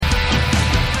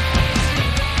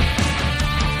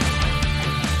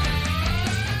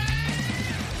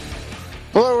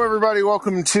everybody.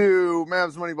 Welcome to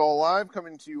Mavs Moneyball Live,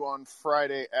 coming to you on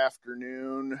Friday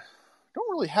afternoon. Don't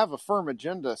really have a firm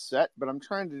agenda set, but I'm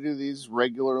trying to do these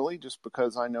regularly just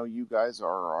because I know you guys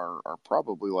are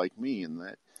probably like me in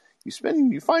that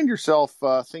you find yourself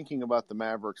thinking about the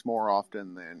Mavericks more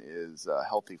often than is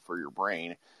healthy for your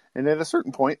brain. And at a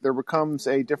certain point, there becomes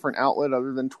a different outlet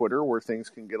other than Twitter where things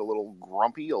can get a little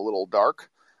grumpy, a little dark.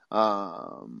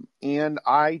 And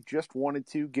I just wanted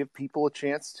to give people a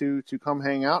chance to come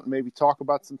hang out and maybe talk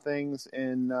about some things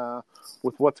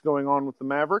with what's going on with the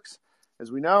Mavericks.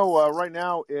 As we know, right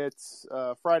now it's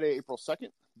Friday, April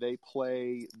 2nd. They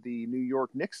play the New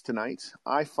York Knicks tonight.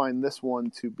 I find this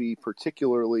one to be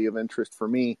particularly of interest for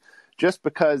me just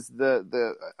because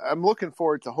I'm looking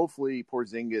forward to hopefully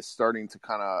Porzingis starting to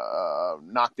kind of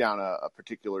knock down a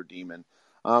particular demon.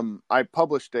 I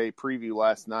published a preview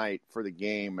last night for the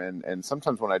game, and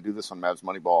sometimes when I do this on Mavs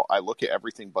Moneyball, I look at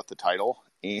everything but the title.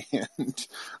 And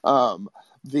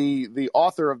the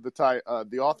author of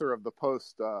the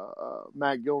post,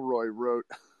 Matt Gilroy, wrote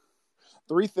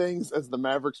 3 things as the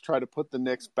Mavericks try to put the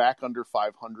Knicks back under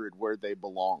 500 where they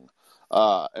belong.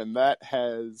 And that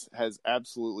has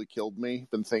absolutely killed me.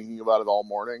 Been thinking about it all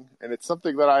morning, and it's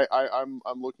something that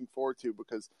I'm looking forward to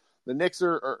because the Knicks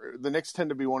tend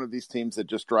to be one of these teams that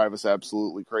just drive us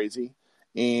absolutely crazy,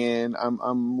 and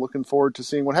I'm looking forward to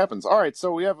seeing what happens. All right,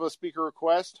 so we have a speaker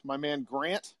request. My man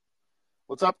Grant,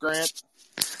 what's up, Grant?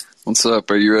 What's up?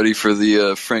 Are you ready for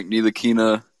the Frank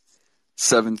Ntilikina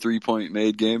 7 3-point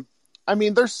made game? I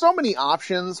mean, there's so many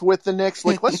options with the Knicks.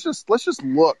 Like, let's just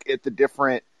look at the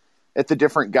different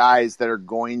guys that are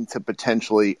going to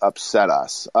potentially upset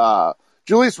us.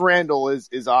 Julius Randle is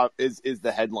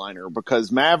the headliner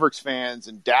because Mavericks fans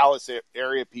and Dallas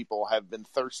area people have been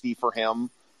thirsty for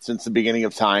him since the beginning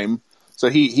of time. So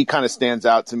he kind of stands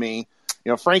out to me.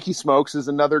 You know, Frankie Smokes is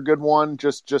another good one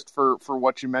just for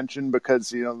what you mentioned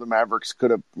because, you know, the Mavericks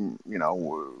could have, you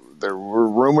know, they were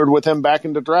rumored with him back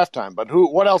into draft time. But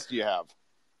what else do you have?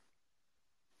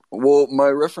 Well, my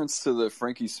reference to the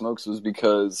Frankie Smokes was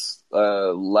because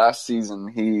last season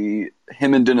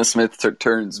him and Dennis Smith took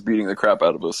turns beating the crap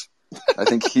out of us. I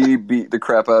think he beat the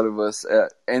crap out of us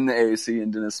in the AAC,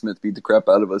 and Dennis Smith beat the crap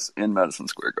out of us in Madison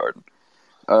Square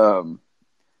Garden.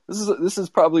 This is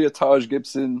probably a Taj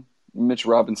Gibson, Mitch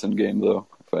Robinson game though.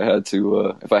 If I had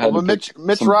to,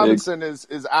 Mitch Robinson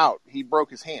is out. He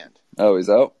broke his hand. Oh, he's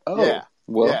out. Oh, yeah.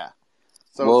 Well, yeah.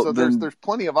 So there's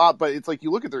plenty of but it's like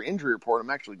you look at their injury report. I'm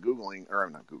actually Googling, or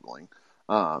I'm not Googling.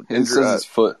 It says his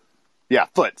foot. Yeah,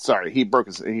 foot. Sorry, he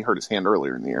hurt his hand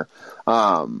earlier in the year.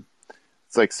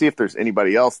 It's like see if there's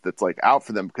anybody else that's like out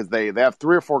for them because they have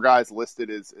 3 or 4 guys listed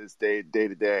as day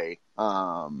to day.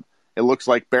 It looks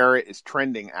like Barrett is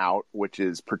trending out, which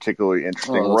is particularly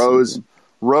interesting.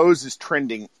 Rose is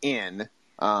trending in.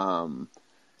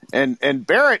 And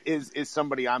Barrett is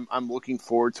somebody I'm looking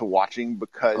forward to watching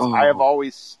because I've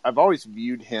always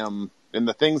viewed him in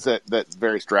the things that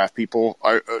various draft people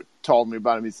told me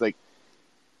about him. He's like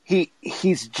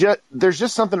he's just there's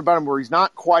just something about him where he's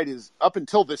not quite as up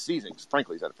until this season. Because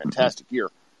frankly, he's had a fantastic year.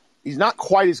 He's not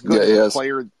quite as good as the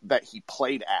player that he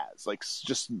played as. Like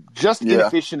just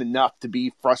inefficient enough to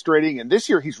be frustrating. And this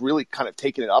year he's really kind of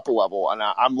taken it up a level. And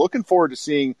I'm looking forward to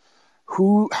seeing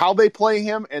how they play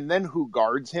him and then who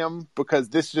guards him, because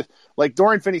this just like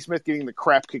Dorian Finney-Smith getting the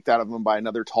crap kicked out of him by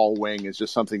another tall wing is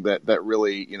just something that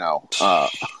really, you know,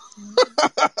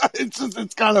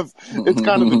 it's kind of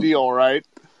a deal, right?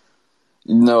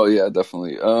 No, yeah,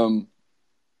 definitely.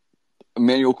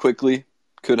 Emmanuel Quickley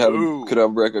could have a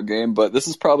record game, but this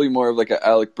is probably more of like a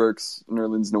Alec Burks,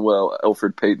 Nerlens Noel,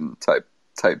 Elfrid Payton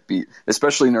type beat,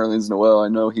 especially Nerlens Noel. I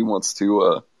know he wants to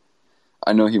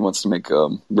make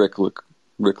Rick look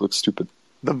stupid.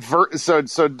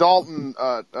 So Dalton,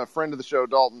 a friend of the show,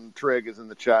 Dalton Trigg, is in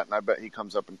the chat, and I bet he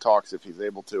comes up and talks if he's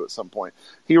able to at some point.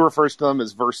 He refers to them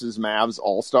as versus Mavs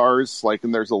All-Stars, like,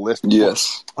 and there's a list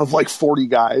of like 40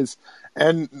 guys.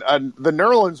 And the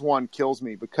Nerlens one kills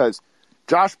me because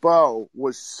Josh Bowe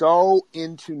was so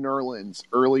into Nerlens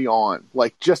early on,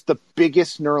 like just the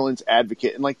biggest Nerlens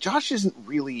advocate. And like Josh isn't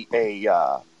really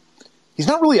he's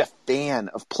not really a fan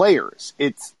of players.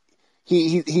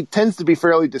 He tends to be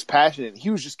fairly dispassionate. He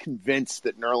was just convinced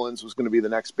that Nerlens was going to be the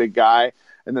next big guy.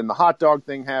 And then the hot dog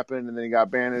thing happened, and then he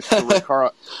got banished to Rick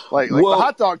Carlisle. The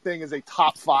hot dog thing is a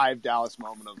top 5 Dallas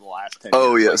moment of the last 10 years.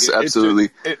 Oh, yes,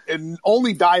 absolutely. And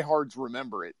only diehards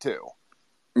remember it, too.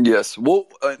 Yes. Well,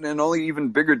 and only even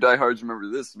bigger diehards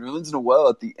remember this. Nerlens Noel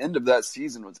at the end of that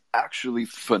season was actually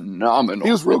phenomenal.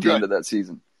 He was real good. At the end of that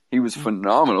season. He was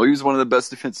phenomenal. He was one of the best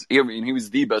defensive. I mean, he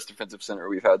was the best defensive center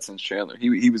we've had since Chandler.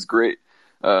 He was great.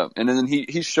 And then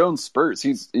he's shown spurts.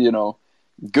 He's, you know,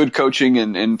 good coaching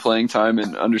and playing time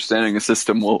and understanding a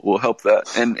system will help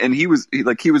that. And he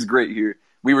was great here.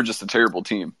 We were just a terrible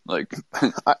team. Like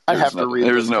I have to read.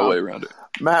 There's no way around it.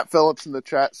 Matt Phillips in the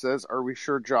chat says, "Are we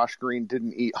sure Josh Green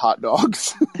didn't eat hot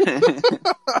dogs?"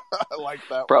 I like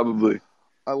that. Probably.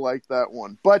 I like that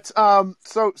one. But so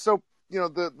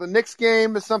the Knicks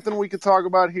game is something we could talk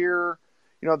about here.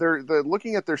 They're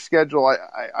looking at their schedule.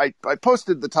 I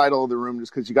posted the title of the room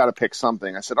just because you got to pick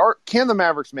something. I said, can the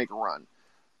Mavericks make a run?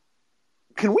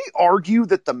 Can we argue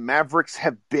that the Mavericks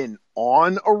have been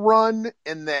on a run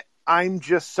and that I'm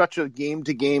just such a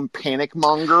game-to-game panic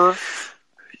monger?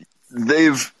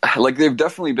 They've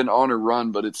definitely been on a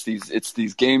run, but it's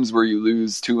these games where you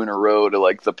lose 2 in a row to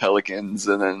like the Pelicans,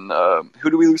 and then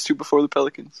who do we lose to before the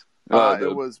Pelicans?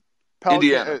 It was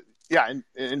Indiana. In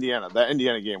Indiana. That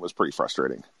Indiana game was pretty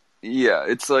frustrating. Yeah,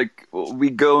 it's like we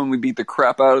go and we beat the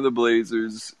crap out of the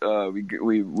Blazers.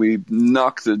 We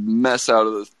knock the mess out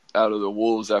of the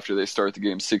Wolves after they start the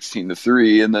game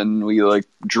 16-3, and then we like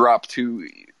drop 2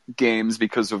 games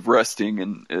because of resting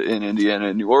in Indiana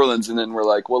and New Orleans, and then we're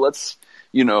like, well, let's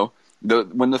when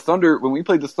we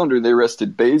played the Thunder, they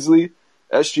rested Baisley,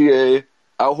 SGA,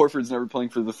 Al Horford's never playing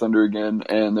for the Thunder again,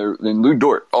 and Lou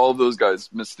Dort. All of those guys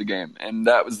missed the game, and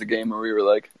that was the game where we were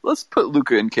like, let's put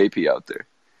Luka and KP out there.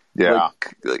 Yeah,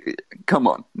 like, come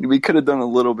on, we could have done a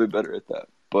little bit better at that,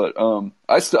 but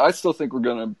I still think we're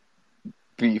gonna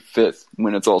be 5th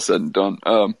when it's all said and done.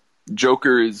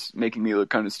 Joker is making me look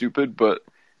kind of stupid, but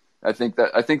I think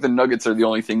the Nuggets are the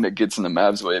only thing that gets in the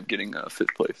Mavs' way of getting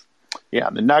 5th place. Yeah,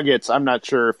 the Nuggets. I'm not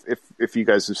sure if you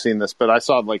guys have seen this, but I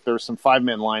saw like there's some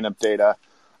 5-man lineup data.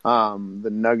 The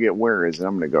Nugget, where is it?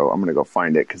 I'm gonna go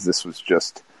find it because this was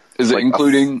just. Is it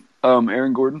including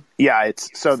Aaron Gordon? Yeah,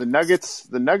 it's so the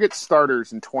Nuggets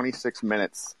starters in 26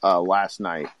 minutes last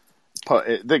night.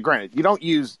 Granted, you don't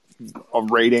use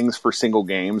ratings for single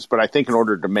games, but I think in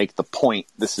order to make the point,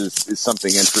 this is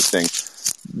something interesting.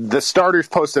 The starters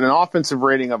posted an offensive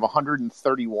rating of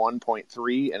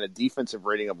 131.3 and a defensive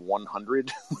rating of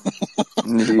 100.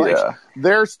 Yeah.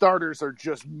 Their starters are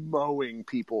just mowing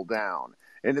people down.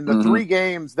 And in the 3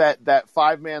 games that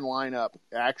 5-man lineup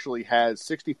actually has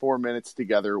 64 minutes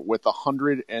together with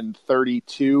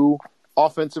 132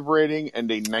 offensive rating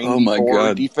and a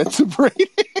 94 defensive rating.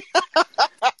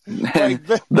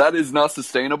 That is not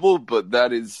sustainable, but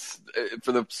that is,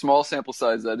 for the small sample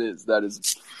size that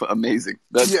is amazing.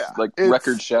 That's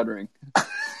record shattering.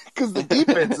 Because the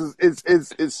defense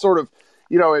is sort of,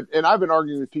 and I've been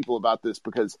arguing with people about this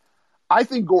because I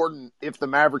think Gordon, if the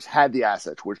Mavericks had the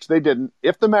assets, which they didn't,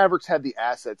 if the Mavericks had the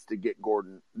assets to get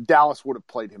Gordon, Dallas would have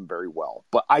played him very well.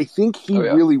 But I think he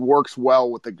really works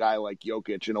well with a guy like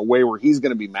Jokic in a way where he's going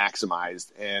to be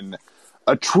maximized in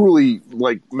a truly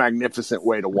like magnificent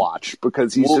way to watch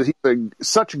because he's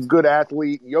such a good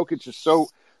athlete. Jokic is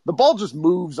the ball just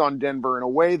moves on Denver in a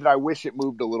way that I wish it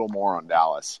moved a little more on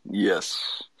Dallas.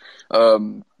 Yes.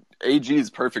 AG is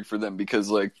perfect for them because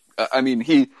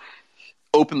he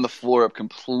opened the floor up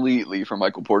completely for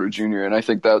Michael Porter Jr. And I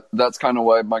think that's kind of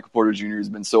why Michael Porter Jr. has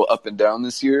been so up and down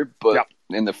this year. But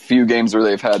in the few games where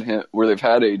they've had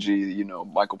AG,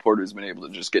 Michael Porter has been able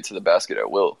to just get to the basket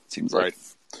at will. It seems like.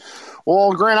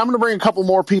 Well, Grant, I'm going to bring a couple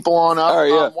more people on up. All right,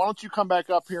 yeah. Why don't you come back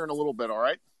up here in a little bit? All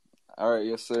right. All right.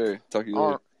 Yes, sir. Talk to you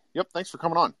later. Yep. Thanks for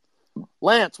coming on,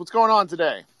 Lance. What's going on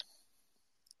today?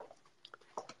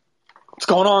 What's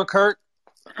going on, Kurt?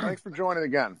 Thanks for joining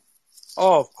again.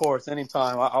 Oh, of course,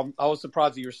 anytime. I was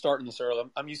surprised that you were starting this early.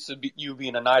 I'm used to you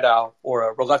being a night owl or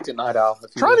a reluctant night owl.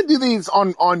 Trying to do these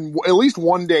on at least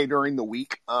one day during the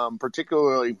week.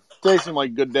 Particularly, today seemed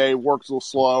like a good day. Work's a little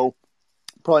slow.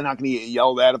 Probably not going to get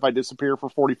yelled at if I disappear for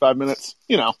 45 minutes.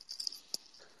 All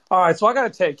right, so I got a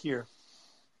take here.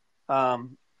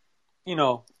 I'm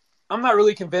not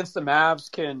really convinced the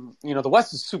Mavs can. The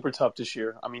West is super tough this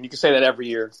year. I mean, you can say that every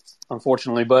year,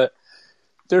 unfortunately, but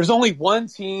there's only one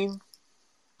team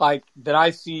that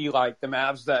I see the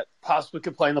Mavs that possibly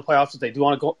could play in the playoffs if they do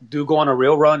want to go on a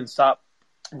real run and stop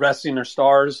resting their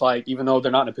stars, even though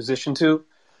they're not in a position to.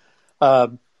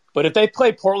 But if they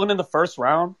play Portland in the first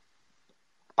round,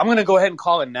 I'm going to go ahead and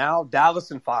call it now. Dallas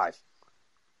in 5.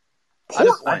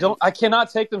 I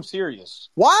cannot take them serious.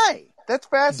 Why? That's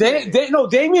fascinating.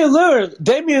 Damian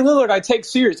Lillard, I take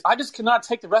serious. I just cannot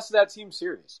take the rest of that team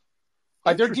serious.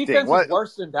 Their defense is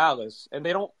worse than Dallas, and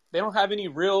they don't have any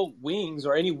real wings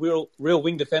or any real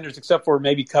wing defenders except for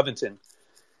maybe Covington.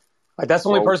 That's the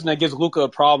only person that gives Luka a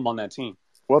problem on that team.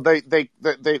 Well, they've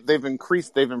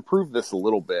improved this a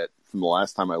little bit from the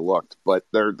last time I looked, but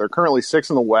they're currently 6th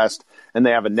in the West, and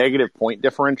they have a negative point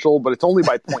differential, but it's only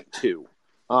by 0.2.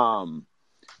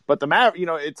 But the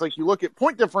it's like you look at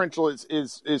point differential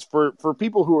is for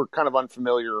people who are kind of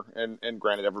unfamiliar, and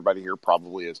granted everybody here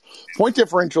probably is. Point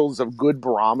differential is a good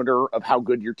barometer of how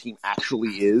good your team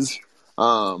actually is.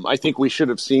 I think we should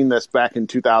have seen this back in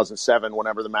 2007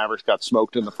 whenever the Mavericks got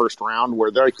smoked in the first round,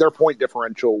 where their point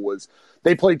differential was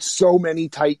they played so many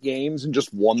tight games and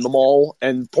just won them all.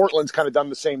 And Portland's kind of done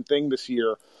the same thing this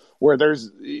year, where there's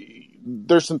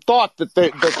some thought that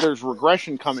there's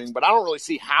regression coming, but I don't really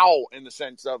see how, in the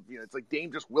sense of, it's like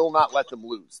Dame just will not let them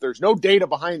lose. There's no data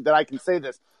behind that I can say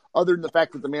this other than the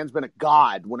fact that the man's been a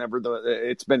god whenever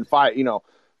it's been 5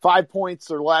 points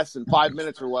or less in 5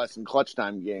 minutes or less in clutch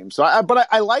time games. So,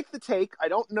 I like the take. I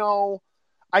don't know.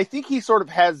 I think he sort of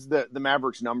has the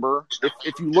Mavericks number.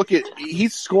 If you look at,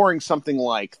 he's scoring something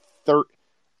like 30.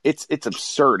 It's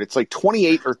absurd. It's like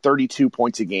 28 or 32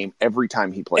 points a game every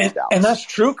time he plays Dallas. And that's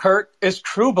true, Kurt. It's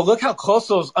true, but look how close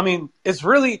those. I mean, it's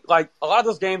really like a lot of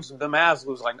those games the Mavs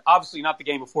lose. Like obviously not the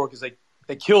game before because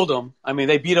they killed them. I mean,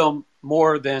 they beat them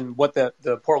more than what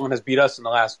the Portland has beat us in the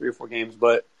last 3 or 4 games.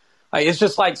 But it's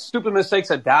just like stupid mistakes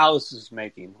that Dallas is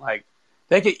making. Like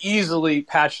they could easily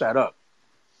patch that up.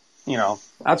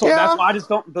 That's why I just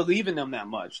don't believe in them that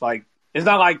much. Like it's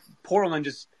not like Portland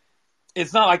just.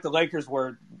 It's not like the Lakers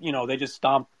where, they just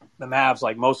stomp the Mavs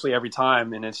like mostly every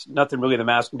time, and it's nothing really the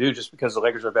Mavs can do just because the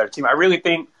Lakers are a better team. I really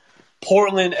think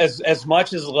Portland, as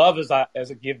much as love as I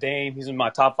give Dame, he's in my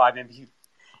top 5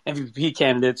 MVP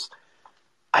candidates.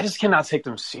 I just cannot take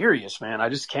them serious, man. I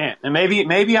just can't. And maybe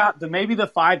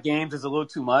the 5 games is a little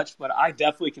too much, but I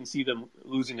definitely can see them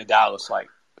losing to Dallas. Like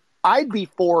I'd be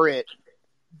for it.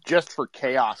 Just for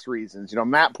chaos reasons.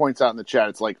 Matt points out in the chat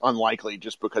it's like unlikely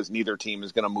just because neither team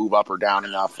is going to move up or down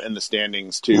enough in the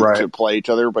standings to play each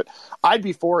other. But I'd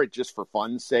be for it just for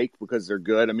fun's sake because they're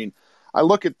good. I mean, I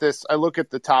look at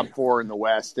the top 4 in the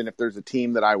West, and if there's a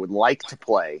team that I would like to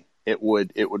play, it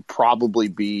would probably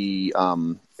be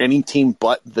any team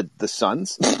but the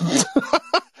Suns.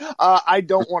 I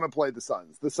don't want to play the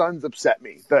Suns. The Suns upset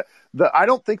me. I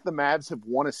don't think the Mavs have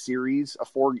won a series, a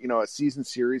season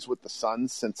series with the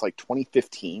Suns since like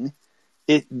 2015.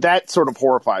 That sort of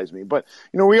horrifies me. But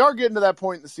we are getting to that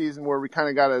point in the season where we kind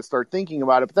of got to start thinking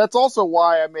about it. But that's also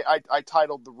why I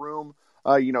titled the room,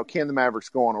 can the Mavericks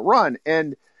go on a run?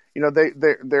 And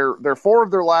they're 4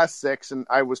 of their last 6, and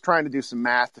I was trying to do some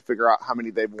math to figure out how many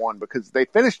they've won because they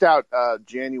finished out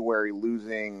January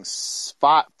losing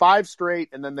 5 straight,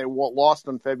 and then they lost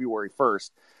on February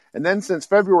 1st. And then since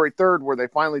February 3rd, where they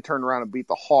finally turned around and beat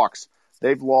the Hawks,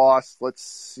 they've lost, let's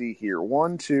see here,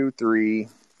 1, 2, 3,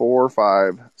 4,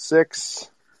 5,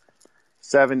 6,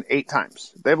 7, 8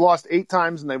 times. They've lost 8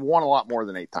 times, and they've won a lot more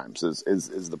than 8 times.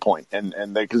 Is the point? And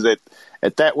because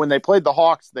when they played the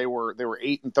Hawks, they were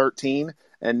 8-13,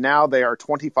 and now they are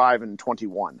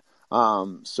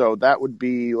 25-21. So that would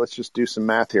be, let's just do some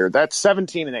math here. That's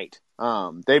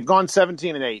 17-8. They've gone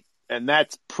 17-8. And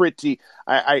that's pretty.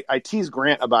 I teased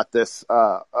Grant about this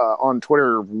on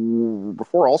Twitter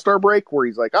before All-Star break, where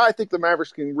he's like, I think the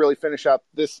Mavericks can really finish out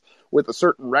this with a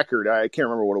certain record. I can't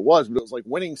remember what it was, but it was like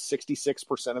winning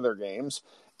 66% of their games,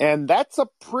 and that's a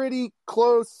pretty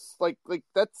close. Like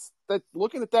that's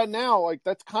looking at that now, like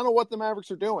that's kind of what the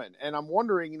Mavericks are doing. And I'm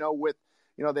wondering, with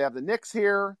they have the Knicks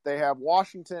here, they have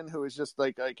Washington, who is just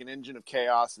like an engine of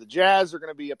chaos. The Jazz are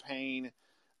going to be a pain.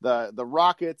 The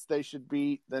Rockets they should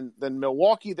beat. Then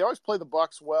Milwaukee, they always play the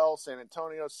Bucks well. San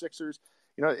Antonio, Sixers.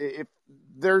 If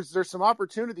there's some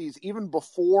opportunities even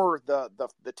before the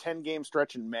 10-game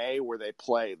stretch in May where they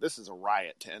play. This is a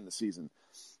riot to end the season.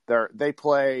 They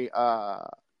play.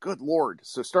 Good Lord!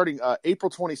 So starting April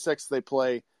 26th, they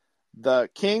play the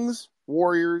Kings,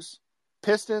 Warriors,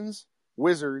 Pistons,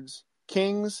 Wizards,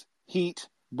 Kings, Heat,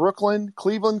 Brooklyn,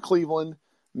 Cleveland,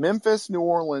 Memphis, New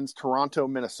Orleans, Toronto,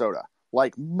 Minnesota.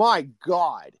 Like, my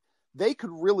God, they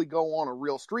could really go on a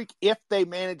real streak if they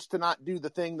manage to not do the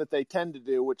thing that they tend to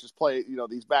do, which is play,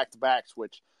 these back-to-backs,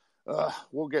 which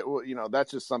we'll get,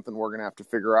 that's just something we're going to have to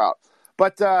figure out.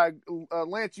 But,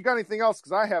 Lance, you got anything else?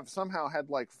 Because I have somehow had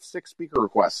like 6 speaker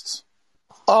requests.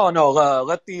 Oh, no,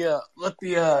 let the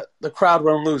crowd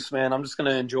run loose, man. I'm just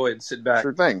going to enjoy it and sit back.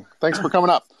 Sure thing. Thanks for coming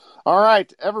up. All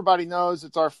right, everybody knows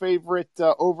it's our favorite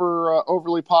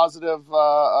overly positive,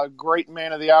 great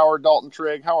man of the hour, Dalton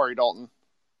Trigg. How are you, Dalton?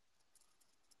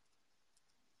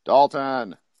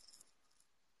 Dalton,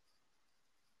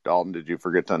 did you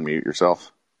forget to unmute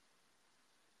yourself?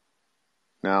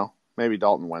 No? Maybe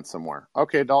Dalton went somewhere.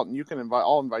 Okay, Dalton, you can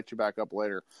I'll invite you back up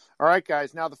later. All right,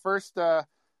 guys. Now the first, the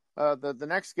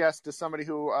next guest is somebody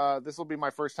who this will be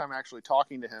my first time actually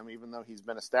talking to him, even though he's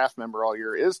been a staff member all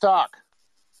year. Is Talk.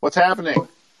 What's happening?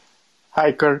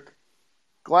 Hi, Kirk.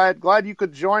 Glad you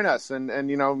could join us. And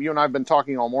you know, you and I have been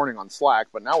talking all morning on Slack,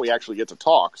 but now we actually get to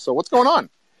talk. So what's going on?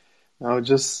 Now,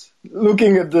 just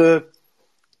looking at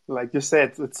like you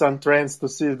said, it's some trends to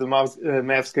see if the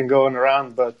Mavs can go on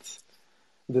around, but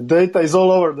the data is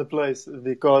all over the place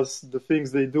because the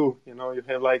things they do. You know, you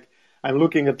have like, I'm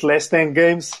looking at last 10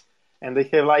 games, and they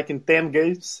have like in 10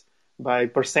 games by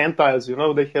percentiles, you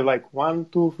know, they have like 1,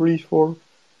 2, 3, 4,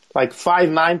 like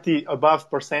 590 above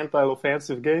percentile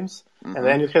offensive games. Mm-hmm. And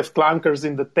then you have clunkers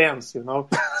in the tens, you know.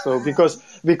 So because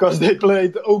they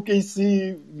played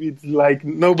OKC with like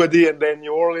nobody, and then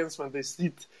New Orleans when they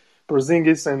sit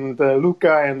Porzingis and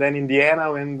Luka, and then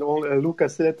Indiana when Luka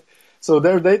said. So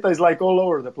their data is like all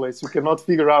over the place. You cannot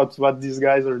figure out what these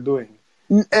guys are doing.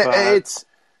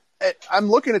 I'm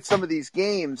looking at some of these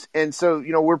games, and so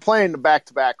you know we're playing the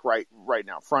back-to-back right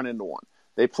now, front into one.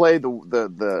 They play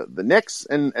the Knicks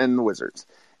and the Wizards,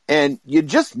 and you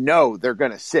just know they're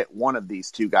going to sit one of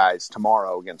these two guys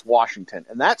tomorrow against Washington,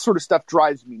 and that sort of stuff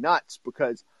drives me nuts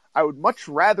because I would much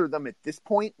rather them at this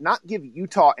point not give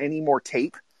Utah any more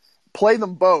tape, play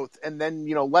them both, and then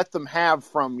you know let them have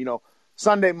from you know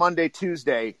Sunday, Monday,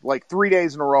 Tuesday, like 3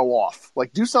 days in a row off,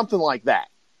 like do something like that.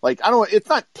 Like, I don't, it's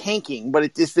not tanking, but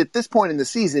it's at this point in the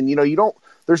season, you know,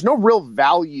 there's no real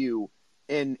value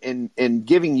in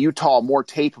giving Utah more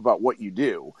tape about what you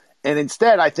do. And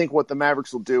instead, I think what the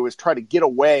Mavericks will do is try to get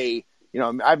away. You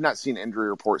know, I've not seen injury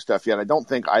report stuff yet. I don't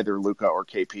think either Luka or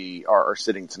KP are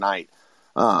sitting tonight.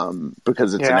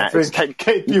 Because it's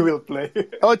KP will play.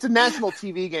 It's a national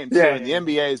TV game too, and the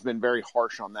NBA has been very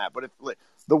harsh on that. But if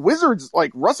the Wizards,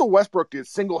 like Russell Westbrook, is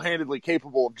single-handedly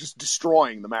capable of just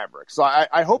destroying the Mavericks. So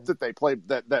I hope that they play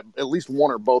that at least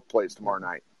one or both plays tomorrow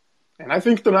night. And I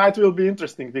think tonight will be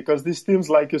interesting because these teams,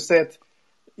 like you said,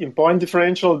 in point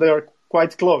differential, they are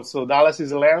quite close. So Dallas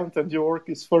is 11th and New York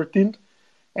is 13th,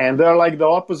 and they're like the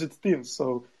opposite teams.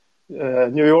 So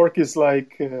New York is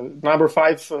like number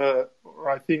 5.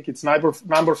 I think it's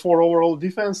number 4 overall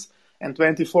defense and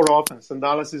 24 offense, and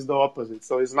Dallas is the opposite.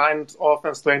 So it's 9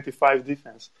 offense, 25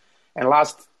 defense. And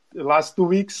last 2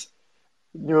 weeks,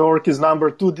 New York is number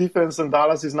 2 defense and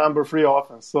Dallas is number 3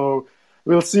 offense. So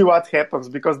we'll see what happens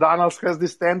because Dallas has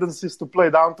these tendencies to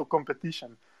play down to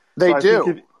competition. They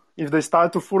do. If they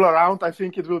start to fool around, I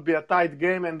think it will be a tight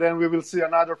game, and then we will see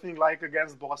another thing like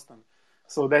against Boston.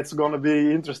 So that's going to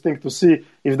be interesting to see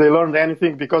if they learned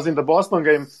anything, because in the Boston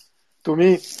game, to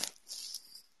me,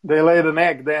 they laid an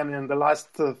egg then in the last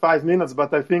 5 minutes,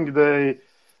 but I think they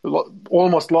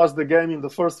almost lost the game in the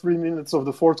first 3 minutes of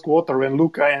the fourth quarter when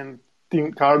Luka and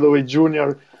Tim Hardaway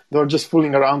Jr., they were just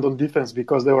fooling around on defense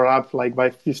because they were up like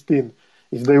by 15.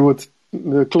 If they would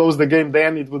close the game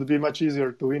then, it would be much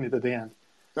easier to win it at the end.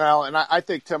 Well, and I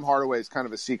think Tim Hardaway is kind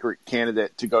of a secret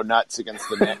candidate to go nuts against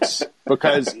the Knicks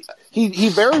because he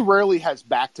very rarely has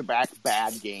back-to-back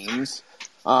bad games.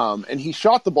 And he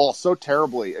shot the ball so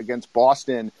terribly against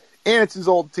Boston, and it's his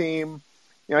old team.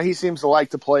 You know, he seems to like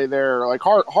to play there. Like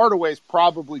Hardaway's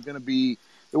probably going to be.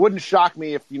 It wouldn't shock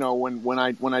me if you know when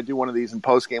I do one of these in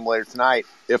post game later tonight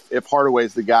if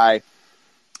Hardaway's the guy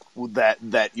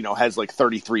that you know has like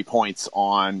 33 points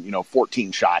on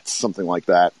 14 shots, something like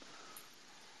that.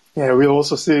 Yeah, we'll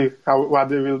also see what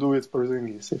they will do with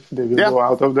Porzingis, if they will go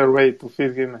out of their way to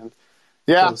fit him, and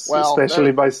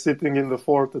especially by sitting in the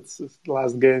fourth, it's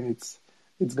last game,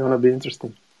 it's gonna be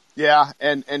interesting. Yeah,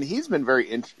 and he's been very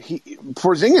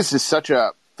Porzingis is such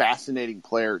a fascinating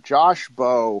player. Josh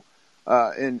Bowe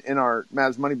in our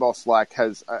Mavs Moneyball Slack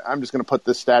I'm just going to put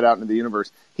this stat out into the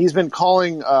universe. He's been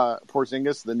calling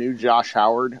Porzingis the new Josh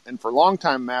Howard, and for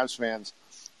longtime Mavs fans,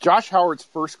 Josh Howard's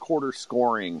first quarter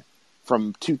scoring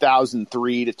from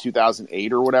 2003 to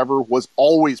 2008 or whatever was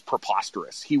always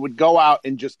preposterous. He would go out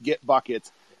and just get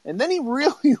buckets, and then he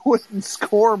really wouldn't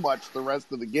score much the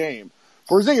rest of the game.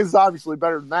 Porzingis is obviously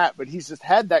better than that, but he's just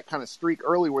had that kind of streak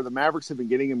early where the Mavericks have been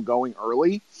getting him going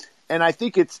early, and I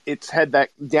think it's had that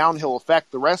downhill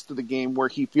effect the rest of the game where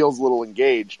he feels a little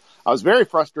engaged. I was very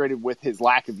frustrated with his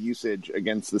lack of usage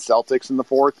against the Celtics in the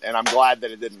fourth, and I'm glad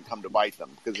that it didn't come to bite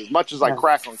them, because as much as I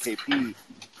crack on KP,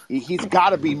 he's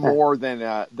got to be more than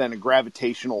a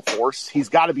gravitational force. He's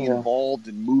got to be involved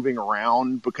in moving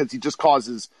around, because he just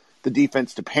causes the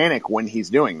defense to panic when he's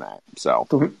doing that. So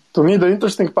to me, the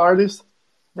interesting part is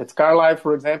that Carlisle,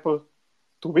 for example,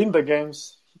 to win the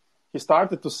games, he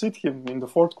started to sit him in the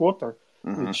fourth quarter,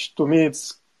 which to me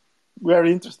it's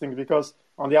very interesting, because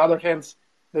on the other hand,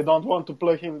 they don't want to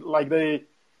play him like they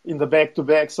in the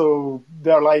back-to-back, so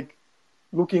they're like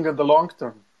looking at the long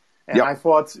term. And I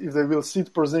thought if they will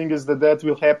sit Porzingis, that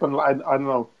will happen, I don't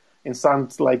know, in some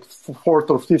like fourth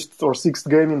or fifth or sixth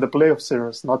game in the playoff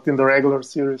series, not in the regular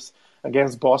series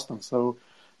against Boston. So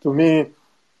to me,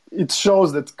 it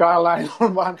shows that Carlisle,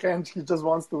 on one hand, he just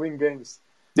wants to win games.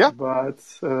 Yeah. But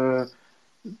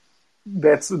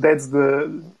that's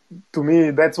the, to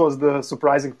me, that was the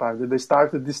surprising part, that they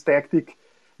started this tactic,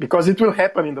 because it will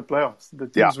happen in the playoffs. The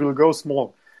teams will go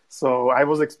small. So I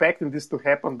was expecting this to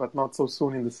happen, but not so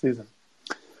soon in the season.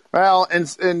 Well,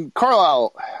 and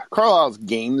Carlisle's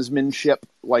gamesmanship,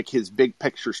 like his big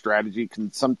picture strategy,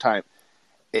 can sometimes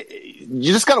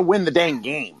you just got to win the dang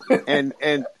game, and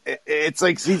it's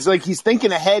like he's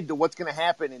thinking ahead to what's going to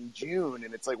happen in June,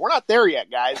 and it's like, we're not there yet,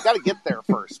 guys. Got to get there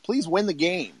first. Please win the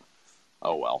game.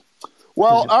 Oh well.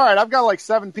 All right. I've got like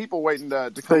 7 people waiting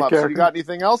to come up. So you got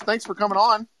anything else? Thanks for coming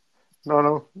on.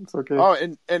 No, it's okay. Oh,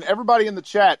 and everybody in the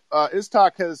chat,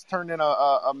 Iztok has turned in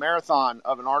a marathon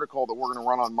of an article that we're going to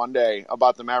run on Monday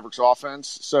about the Mavericks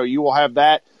offense. So you will have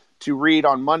that to read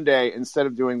on Monday instead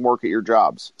of doing work at your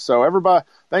jobs. So everybody,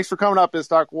 thanks for coming up,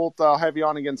 Iztok. We'll have you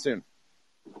on again soon.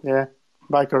 Yeah.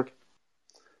 Bye, Kirk.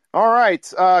 All right.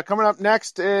 Coming up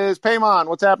next is Paymon.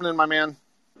 What's happening, my man?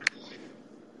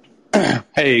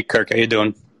 Hey, Kirk. How you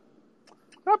doing?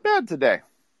 Not bad today.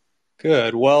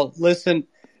 Good. Well, listen,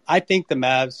 I think the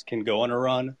Mavs can go on a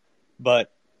run,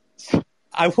 but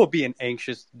I will be an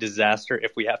anxious disaster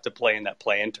if we have to play in that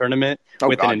play-in tournament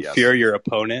with an inferior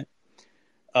opponent.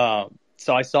 So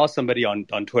I saw somebody on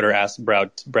Twitter ask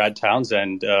Brad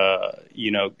Townsend,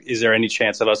 is there any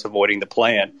chance of us avoiding the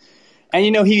play-in?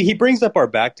 And, he brings up our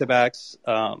back-to-backs.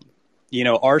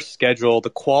 Our schedule, the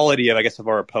quality of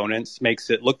our opponents makes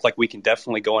it look like we can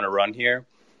definitely go on a run here.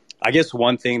 I guess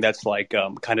one thing that's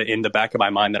kind of in the back of my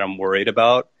mind that I'm worried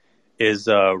about is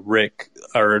Rick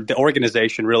or the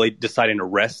organization really deciding to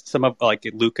rest some of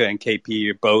Luka and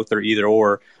KP both or either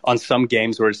or on some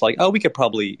games where it's like, oh, we could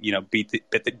probably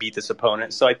beat this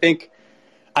opponent. So I think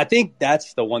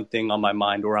that's the one thing on my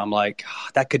mind where I'm like,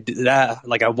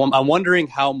 I'm wondering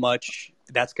how much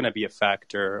that's going to be a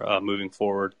factor moving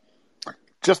forward.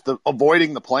 Just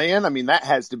avoiding the play-in, I mean, that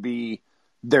has to be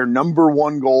their number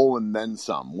one goal and then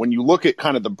some. When you look at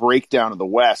kind of the breakdown of the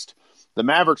West, the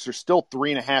Mavericks are still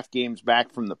 3.5 games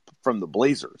back from the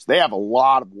Blazers. They have a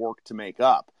lot of work to make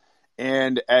up.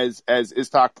 And as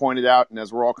Iztok pointed out, and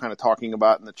as we're all kind of talking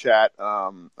about in the chat,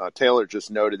 Taylor just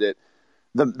noted it,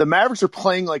 the Mavericks are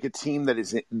playing like a team that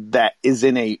is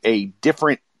in a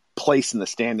different place in the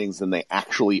standings than they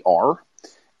actually are.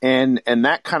 And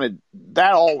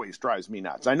that always drives me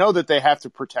nuts. I know that they have to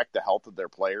protect the health of their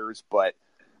players, but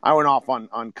I went off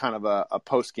on kind of a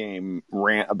post-game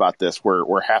rant about this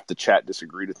where half the chat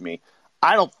disagreed with me.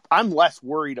 I'm less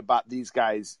worried about these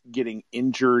guys getting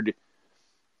injured.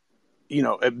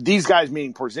 These guys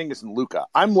meaning Porzingis and Luka.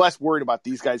 I'm less worried about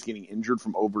these guys getting injured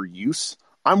from overuse.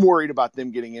 I'm worried about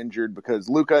them getting injured because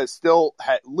Luka's still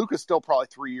probably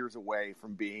 3 years away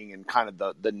from being in kind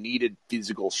of the needed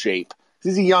physical shape.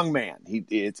 He's a young man.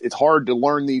 It's hard to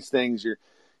learn these things.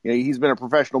 He's been a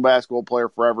professional basketball player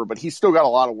forever, but he's still got a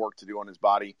lot of work to do on his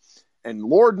body. And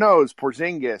Lord knows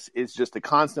Porzingis is just a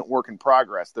constant work in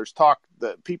progress. There's talk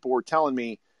that people were telling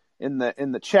me in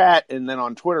the chat and then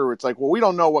on Twitter, it's like, well, we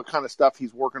don't know what kind of stuff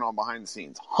he's working on behind the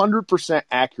scenes. 100%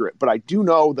 accurate. But I do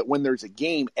know that when there's a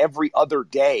game every other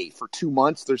day for 2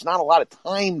 months, there's not a lot of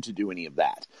time to do any of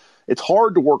that. It's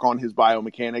hard to work on his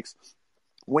biomechanics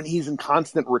when he's in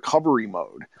constant recovery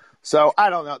mode. So I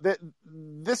don't know.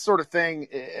 This sort of thing,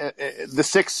 the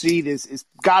 6th seed is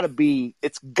got to be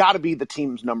the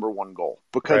team's number one goal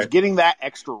because getting that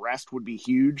extra rest would be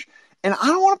huge. And I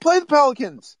don't want to play the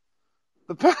Pelicans.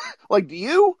 Do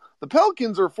you? The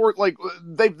Pelicans are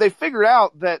they figured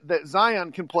out that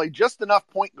Zion can play just enough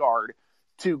point guard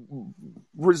to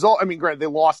result. I mean, granted, they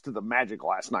lost to the Magic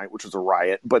last night, which was a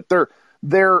riot, but they're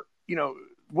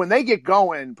when they get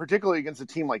going, particularly against a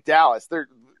team like Dallas, they're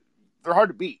hard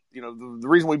to beat. The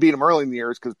reason we beat them early in the year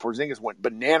is because Porzingis went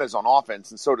bananas on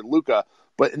offense, and so did Luka.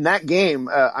 But in that game,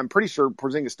 I'm pretty sure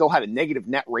Porzingis still had a negative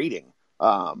net rating.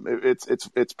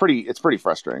 It's pretty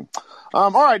frustrating.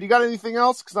 All right, you got anything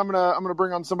else? Because I'm gonna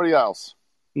bring on somebody else.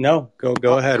 No,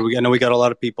 go ahead. I know we got a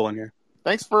lot of people in here.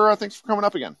 Thanks for coming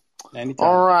up again. Anytime.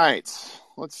 All right,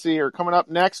 let's see here. Coming up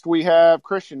next, we have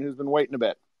Christian, who's been waiting a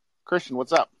bit. Christian,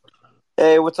 what's up?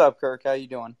 Hey, what's up, Kirk? How you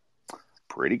doing?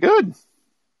 Pretty good.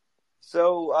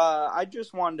 So I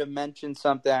just wanted to mention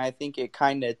something. I think it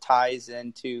kind of ties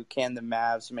into can the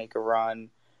Mavs make a run.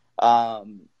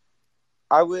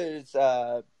 I was,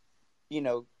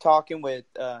 talking with,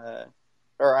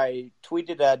 or I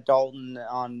tweeted at Dalton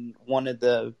on one of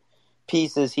the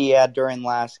pieces he had during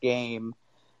last game.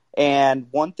 And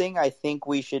one thing I think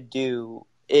we should do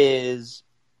is,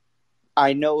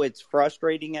 I know it's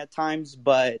frustrating at times,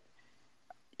 but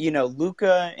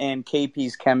Luka and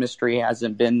KP's chemistry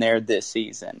hasn't been there this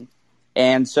season.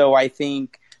 And so I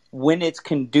think when it's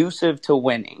conducive to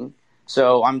winning,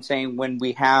 so I'm saying when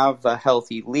we have a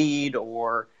healthy lead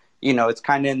or, it's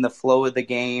kind of in the flow of the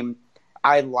game,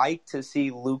 I like to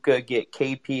see Luka get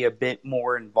KP a bit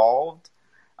more involved.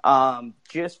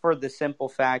 Just for the simple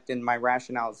fact, and my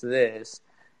rationale is this,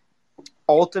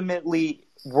 ultimately,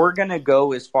 we're going to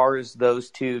go as far as those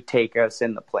two take us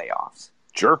in the playoffs.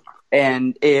 Sure.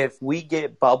 And if we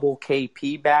get bubble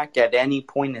KP back at any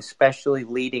point, especially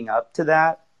leading up to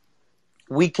that,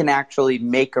 we can actually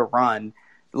make a run,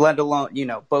 let alone,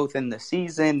 both in the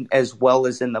season as well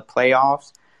as in the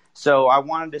playoffs. So I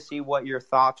wanted to see what your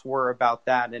thoughts were about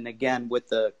that. And again, with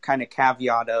the kind of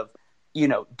caveat of,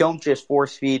 don't just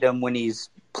force feed him when he's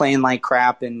playing like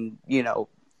crap and,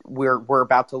 we're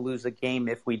about to lose a game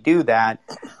if we do that.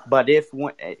 But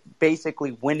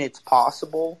basically when it's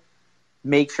possible,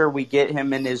 make sure we get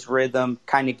him in his rhythm,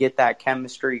 kind of get that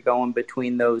chemistry going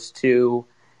between those two,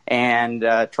 and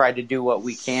try to do what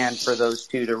we can for those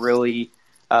two to really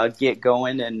get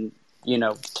going and,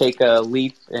 take a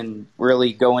leap and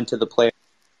really go into the play.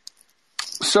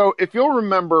 So if you'll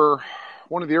remember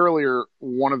one of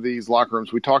these locker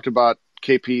rooms, we talked about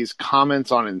KP's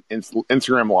comments on an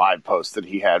Instagram Live post that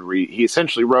he had. He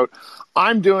essentially wrote,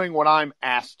 "I'm doing what I'm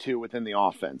asked to within the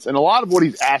offense." And a lot of what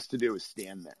he's asked to do is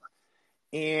stand there.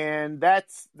 And that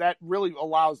really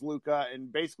allows Luka,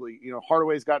 and basically,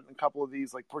 Hardaway's gotten a couple of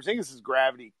these, like Porzingis'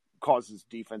 gravity causes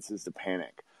defenses to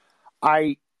panic.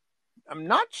 I'm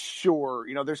not sure,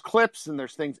 there's clips and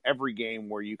there's things every game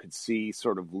where you could see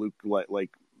sort of Luke,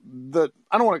 like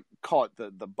I don't want to call it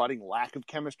the budding lack of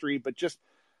chemistry, but just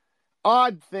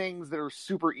odd things that are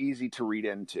super easy to read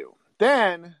into.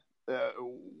 Then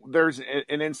there's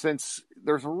an instance,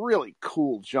 there's a really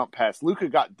cool jump pass. Luka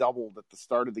got doubled at the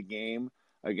start of the game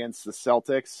against the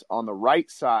Celtics on the right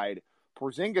side.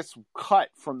 Porzingis cut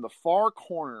from the far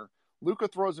corner. Luka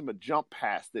throws him a jump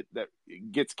pass that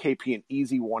gets KP an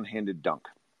easy one-handed dunk.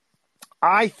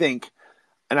 I think,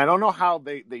 and I don't know how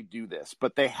they do this,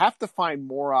 but they have to find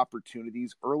more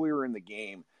opportunities earlier in the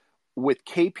game with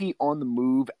KP on the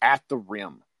move at the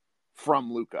rim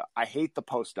from Luka. I hate the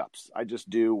post-ups. I just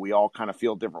do. We all kind of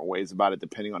feel different ways about it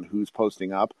depending on who's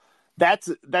posting up. It's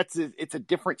a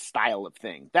different style of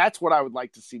thing. That's what I would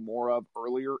like to see more of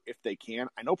earlier if they can.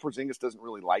 I know Porzingis doesn't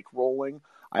really like rolling.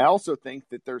 I also think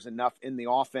that there's enough in the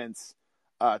offense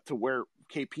to where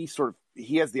KP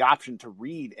he has the option to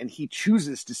read, and he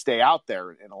chooses to stay out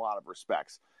there in a lot of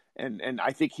respects. And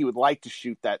I think he would like to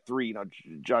shoot that three.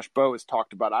 Josh Bowe has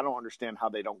talked about, I don't understand how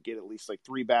they don't get at least like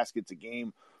 3 baskets a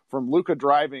game from Luka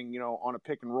driving, on a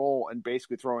pick and roll and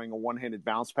basically throwing a one-handed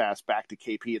bounce pass back to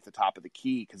KP at the top of the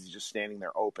key because he's just standing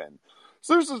there open.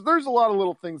 So there's a lot of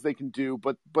little things they can do,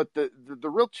 but the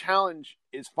real challenge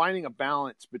is finding a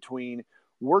balance between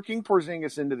working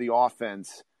Porzingis into the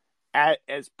offense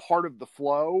as part of the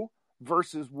flow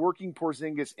versus working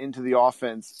Porzingis into the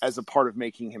offense as a part of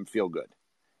making him feel good.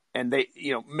 And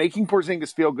making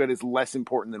Porzingis feel good is less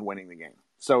important than winning the game.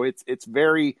 So it's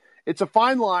a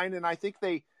fine line, and I think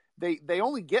they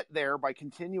only get there by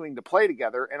continuing to play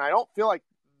together. And I don't feel like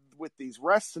with these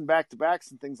rests and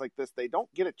back-to-backs and things like this, they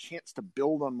don't get a chance to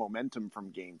build on momentum from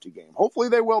game to game. Hopefully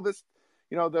they will. The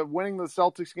winning the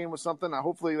Celtics game was something.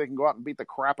 Hopefully they can go out and beat the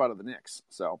crap out of the Knicks.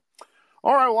 So,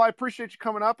 all right. Well, I appreciate you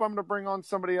coming up. I'm going to bring on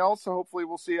somebody else. So hopefully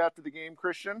we'll see you after the game,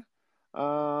 Christian.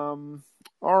 All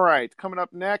right. Coming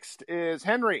up next is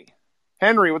Henry.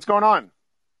 Henry, what's going on?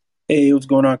 Hey, what's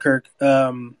going on, Kirk?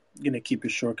 I'm going to keep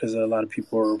it short because a lot of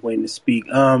people are waiting to speak.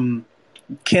 Can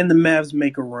the Mavs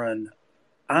make a run?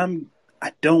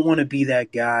 I don't want to be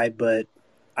that guy, but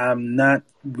I'm not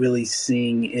really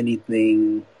seeing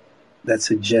anything that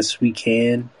suggests we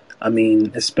can. I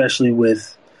mean, especially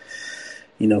with,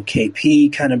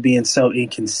 KP kind of being so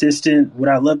inconsistent. Would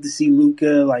I love to see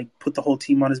Luka put the whole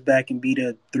team on his back and beat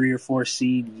a 3 or 4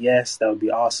 seed? Yes, that would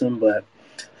be awesome. But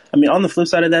I mean, on the flip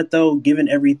side of that, though, given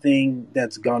everything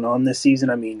that's gone on this season,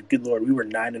 I mean, good Lord, we were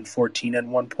 9-14 at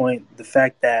one point. The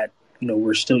fact that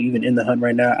we're still even in the hunt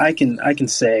right now, I can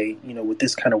say with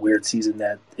this kind of weird season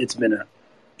that it's been a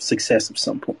success of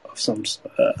some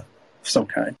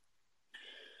kind.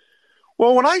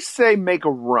 Well, when I say make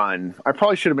a run, I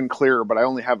probably should have been clearer, but I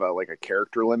only have a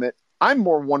character limit. I'm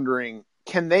more wondering,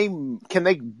 can they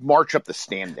march up the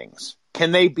standings?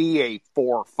 Can they be a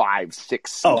 4, 5,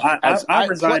 6? Oh, I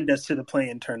resigned us to the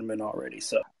play-in tournament already.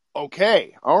 So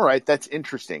okay, all right, that's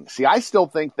interesting. See, I still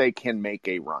think they can make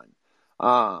a run.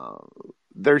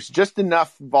 There's just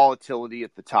enough volatility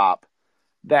at the top.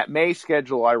 That May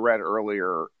schedule I read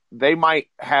earlier they might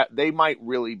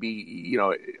really be,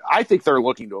 I think they're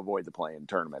looking to avoid the play-in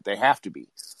tournament. They have to be.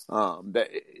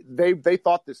 They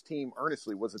thought this team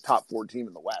earnestly was a top 4 team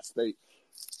in the West. They,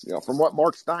 from what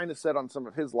Mark Stein has said on some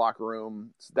of his locker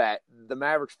rooms, that the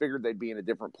Mavericks figured they'd be in a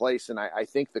different place. And I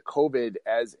think the COVID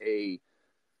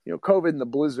COVID and the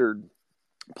blizzard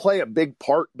play a big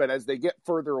part, but as they get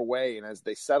further away and as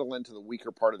they settle into the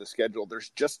weaker part of the schedule, there's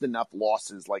just enough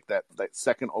losses like that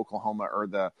second Oklahoma or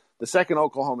the second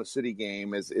Oklahoma City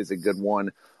game is a good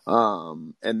one.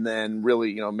 And then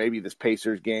really, maybe this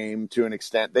Pacers game to an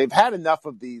extent. They've had enough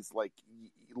of these like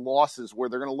losses where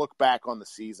they're going to look back on the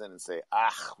season and say,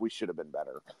 we should have been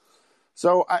better.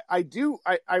 So I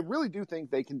really do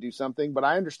think they can do something, but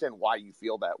I understand why you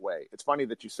feel that way. It's funny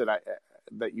that you said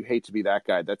that you hate to be that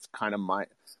guy. That's kind of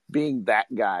being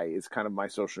that guy is kind of my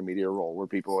social media role, where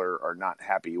people are not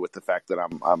happy with the fact that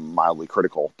I'm mildly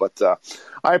critical. But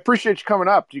I appreciate you coming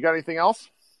up. Do you got anything else?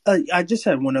 I just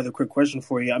had one other quick question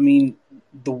for you. I mean,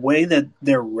 the way that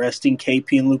they're resting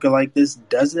KP and Luka like this,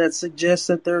 does that suggest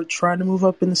that they're trying to move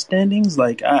up in the standings?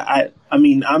 Like, I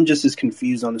mean, I'm just as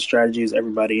confused on the strategy as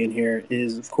everybody in here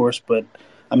is, of course. But,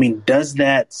 I mean, does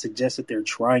that suggest that they're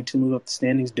trying to move up the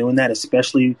standings, doing that,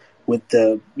 especially with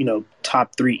the,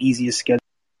 top 3 easiest schedule?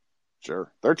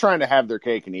 Sure. They're trying to have their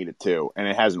cake and eat it, too, and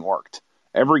it hasn't worked.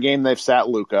 Every game they've sat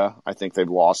Luka, I think they've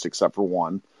lost except for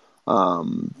one.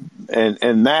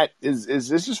 And that is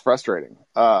just frustrating.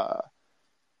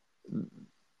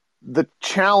 The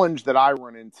challenge that I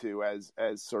run into as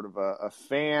sort of a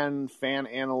fan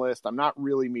analyst, I'm not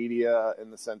really media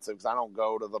in the sense of, because I don't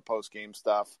go to the post game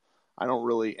stuff. I don't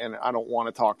want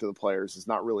to talk to the players. It's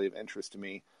not really of interest to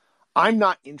me. I'm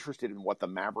not interested in what the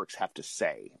Mavericks have to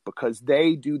say, because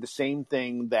they do the same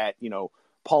thing that,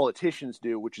 politicians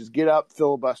do, which is get up,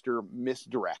 filibuster,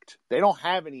 misdirect. They don't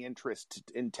have any interest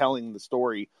in telling the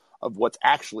story of what's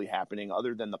actually happening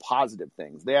other than the positive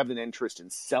things. They have an interest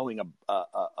in selling a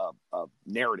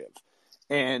narrative,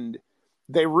 and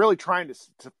they're really trying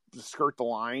to skirt the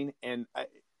line. And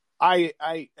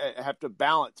I have to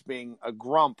balance being a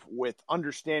grump with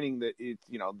understanding that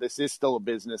this is still a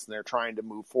business and they're trying to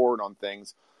move forward on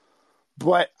things.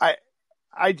 But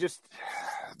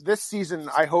this season,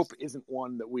 I hope isn't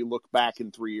one that we look back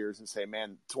in 3 years and say,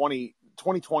 man,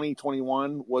 2020,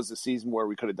 21 was the season where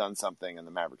we could have done something and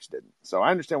the Mavericks didn't. So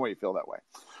I understand why you feel that way.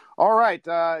 All right.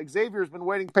 Xavier's been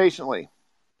waiting patiently.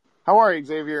 How are you,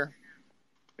 Xavier?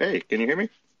 Hey, can you hear me?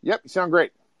 Yep. You sound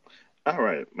great. All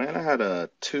right, man. I had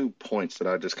 2 points that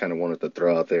I just kind of wanted to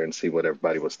throw out there and see what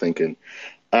everybody was thinking.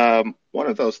 One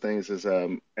of those things is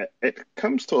it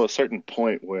comes to a certain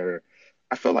point where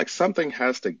I feel like something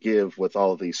has to give with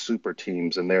all of these super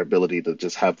teams and their ability to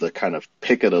just have the kind of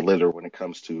pick of the litter when it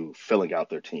comes to filling out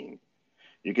their team.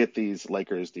 You get these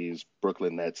Lakers, these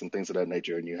Brooklyn Nets, and things of that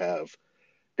nature, and you have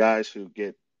guys who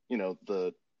get,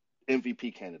 the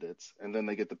MVP candidates, and then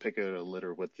they get the pick of the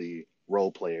litter with the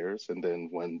role players, and then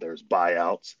when there's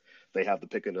buyouts, they have the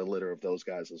pick of the litter of those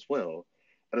guys as well.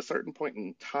 At a certain point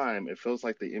in time, it feels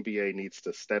like the NBA needs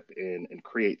to step in and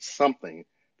create something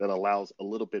that allows a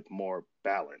little bit more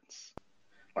balance.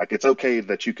 Like, it's okay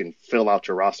that you can fill out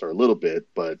your roster a little bit,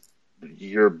 but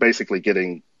you're basically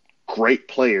getting great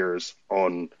players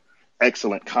on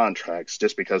excellent contracts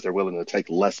just because they're willing to take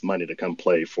less money to come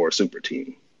play for a super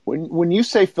team. When you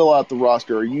say fill out the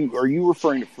roster, are you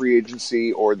referring to free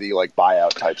agency or the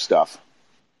buyout type stuff?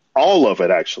 All of it,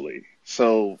 actually.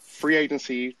 So free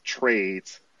agency,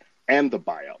 trades, and the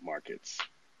buyout markets.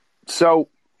 So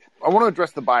I want to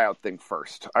address the buyout thing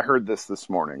first. I heard this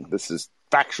morning. This is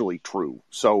factually true.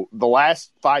 So the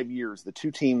last 5 years, the 2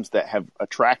 teams that have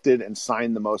attracted and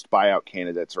signed the most buyout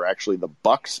candidates are actually the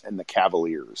Bucks and the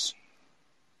Cavaliers,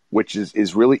 which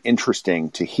is really interesting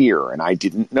to hear. And I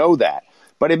didn't know that.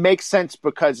 But it makes sense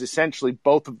because essentially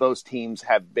both of those teams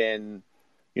have been,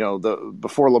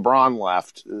 before LeBron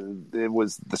left, it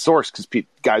was the source because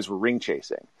guys were ring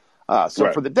chasing. So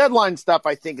right. For the deadline stuff,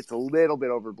 I think it's a little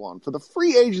bit overblown. For the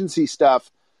free agency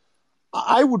stuff,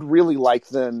 I would really like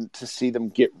them to see them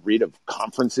get rid of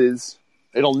conferences.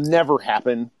 It'll never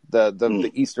happen.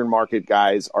 The Eastern market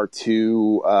guys are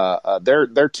too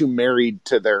they're too married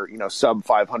to their sub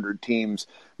 500 teams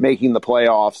making the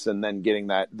playoffs and then getting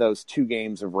those 2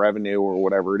 games of revenue or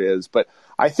whatever it is. But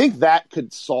I think that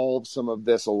could solve some of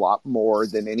this a lot more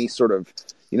than any sort of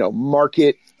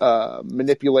market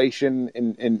manipulation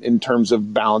in terms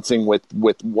of balancing with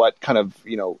what kind of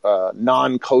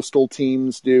non-coastal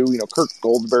teams do. Kirk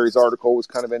Goldsberry's article was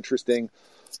kind of interesting.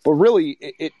 But really,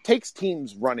 it takes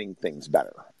teams running things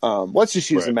better. Let's just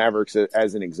use the Mavericks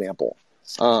as an example.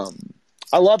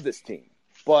 I love this team,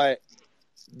 but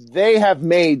they have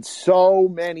made so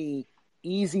many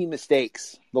easy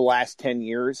mistakes the last 10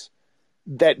 years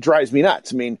that drives me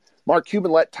nuts. I mean, Mark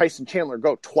Cuban let Tyson Chandler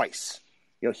go twice.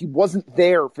 He wasn't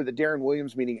there for the Darren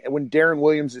Williams meeting. And when Darren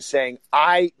Williams is saying,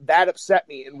 that upset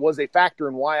me and was a factor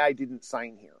in why I didn't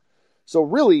sign here. So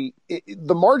really,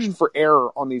 the margin for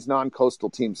error on these non-coastal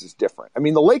teams is different. I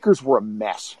mean, the Lakers were a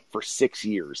mess for 6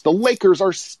 years. The Lakers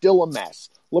are still a mess.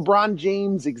 LeBron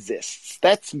James exists.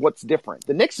 That's what's different.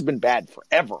 The Knicks have been bad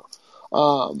forever.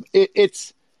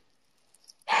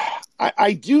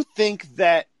 I do think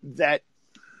that the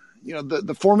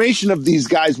formation of these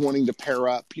guys wanting to pair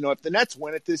up. If the Nets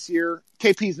win it this year,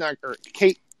 Kevin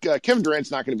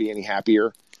Durant's not going to be any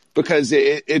happier. Because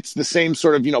it's the same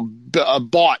sort of, a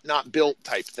bought, not built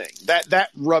type thing. That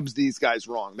rubs these guys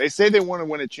wrong. They say they want to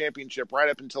win a championship right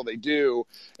up until they do,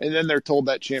 and then they're told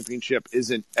that championship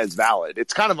isn't as valid.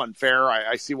 It's kind of unfair.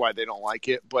 I see why they don't like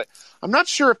it, but I'm not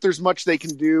sure if there's much they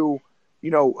can do,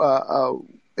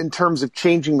 in terms of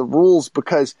changing the rules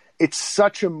because it's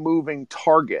such a moving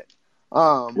target.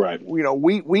 Right.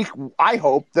 I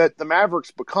hope that the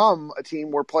Mavericks become a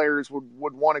team where players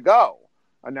would want to go.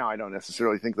 Now, I don't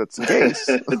necessarily think that's the case.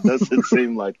 It doesn't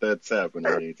seem like that's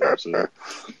happening anytime soon.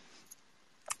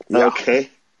 Yeah. Okay.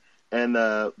 And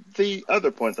the other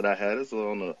point that I had is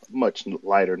on a much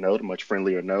lighter note, a much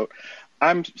friendlier note.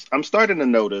 I'm starting to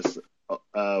notice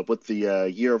with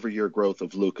the year-over-year growth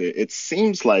of Luka, it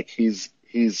seems like he's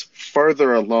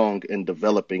further along in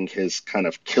developing his kind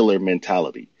of killer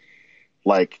mentality.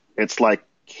 It's like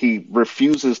he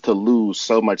refuses to lose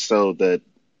so much so that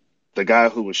the guy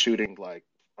who was shooting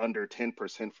under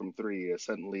 10% from three has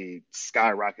suddenly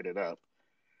skyrocketed up.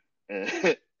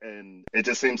 And it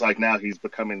just seems like now he's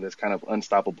becoming this kind of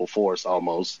unstoppable force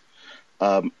almost.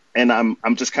 And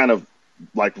I'm just kind of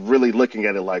really looking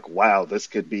at it wow, this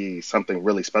could be something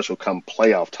really special come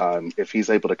playoff time if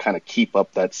he's able to kind of keep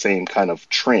up that same kind of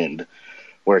trend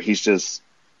where he's just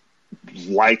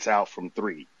lights out from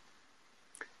three.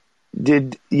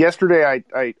 Yesterday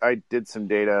I did some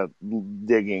data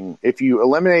digging. If you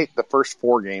eliminate the first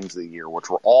 4 games of the year, which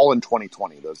were all in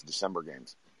 2020, those December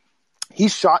games, he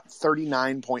shot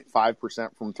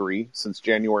 39.5% from three since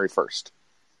January 1st.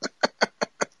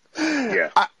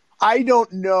 Yeah. I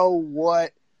don't know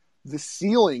what the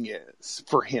ceiling is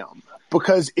for him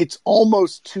because it's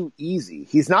almost too easy.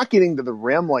 He's not getting to the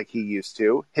rim like he used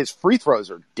to. His free throws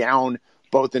are down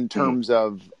both in terms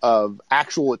of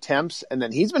actual attempts, and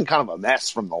then he's been kind of a mess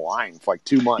from the line for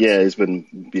 2 months. Yeah, he's been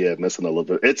missing a little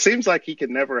bit. It seems like he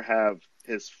can never have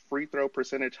his free throw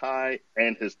percentage high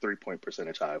and his 3-point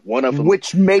percentage high. One of them,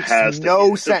 which makes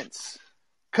no sense,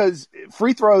 because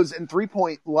free throws and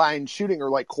 3-point line shooting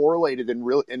are correlated in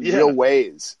real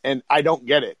ways, and I don't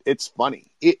get it. It's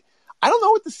funny. I don't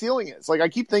know what the ceiling is. I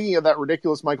keep thinking of that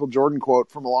ridiculous Michael Jordan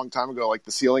quote from a long time ago,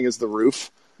 the ceiling is the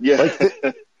roof. Yeah.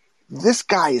 This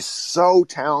guy is so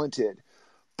talented,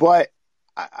 but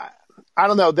I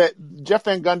don't know that Jeff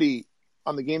Van Gundy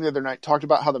on the game the other night talked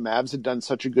about how the Mavs had done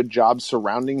such a good job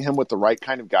surrounding him with the right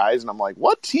kind of guys. And I'm like,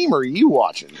 what team are you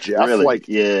watching, Jeff? Really?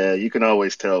 Yeah, you can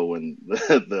always tell when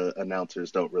the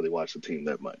announcers don't really watch the team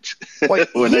that much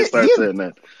when they start saying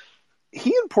that.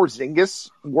 He and Porzingis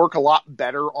work a lot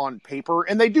better on paper,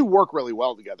 and they do work really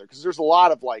well together because there's a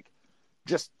lot of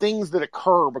just things that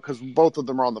occur because both of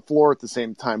them are on the floor at the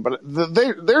same time. But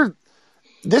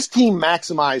this team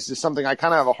maximized is something I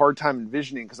kind of have a hard time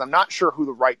envisioning because I'm not sure who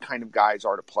the right kind of guys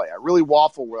are to play. I really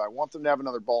waffle where I want them to have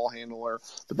another ball handler,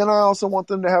 but then I also want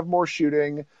them to have more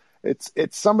shooting. It's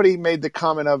somebody made the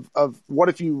comment of what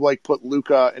if you put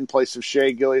Luka in place of Shai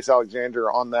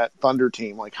Gilgeous-Alexander on that Thunder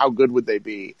team? How good would they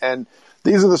be? And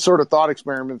these are the sort of thought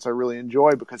experiments I really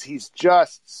enjoy because he's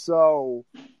just so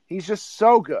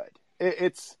good.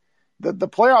 It's the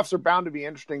playoffs are bound to be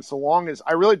interesting so long as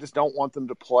I really just don't want them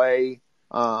to play.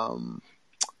 I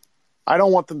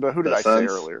don't want them to. Who did I say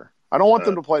earlier? I don't want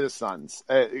them to play the Suns.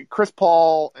 Chris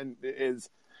Paul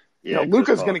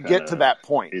Luka's going to get to that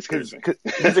point because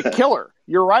he's a killer.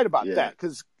 You're right about that.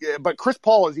 But Chris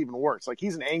Paul is even worse.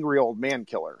 He's an angry old man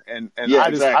killer, and I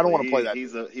don't want to play that.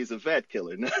 He's a vet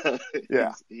killer.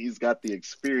 Yeah, he's got the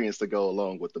experience to go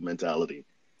along with the mentality.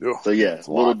 Ugh, so it's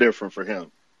a little different for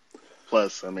him.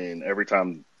 Plus, every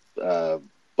time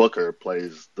Booker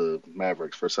plays the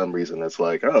Mavericks, for some reason, it's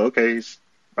he's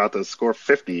about to score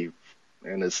 50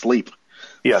 in his sleep.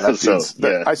 Yeah,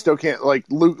 I still can't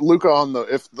Luka on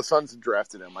if the Suns had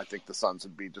drafted him, I think the Suns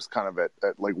would be just kind of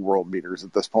at world beaters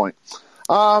at this point.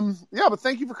 But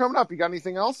thank you for coming up. You got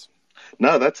anything else?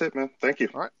 No, that's it, man. Thank you.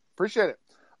 All right, appreciate it.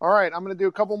 All right, I'm going to do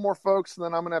a couple more folks, and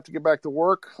then I'm going to have to get back to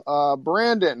work.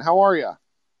 Brandon, how are you?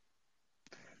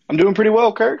 I'm doing pretty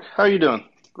well, Kirk. How are you doing?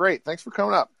 Great. Thanks for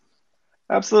coming up.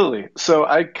 Absolutely. So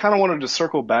I kind of wanted to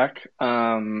circle back.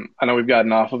 I know we've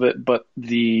gotten off of it, but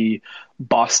the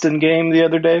Boston game the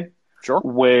other day, sure,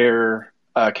 where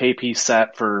KP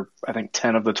sat for, I think,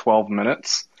 10 of the 12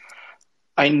 minutes.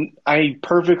 I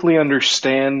perfectly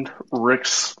understand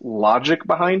Rick's logic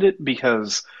behind it,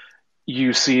 because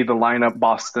you see the lineup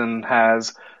Boston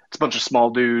has. It's a bunch of small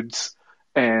dudes,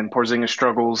 and Porzingis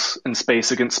struggles in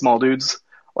space against small dudes.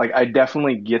 Like, I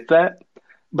definitely get that.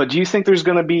 But do you think there's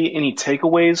going to be any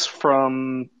takeaways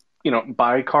from,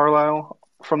 by Carlisle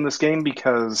from this game?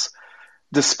 Because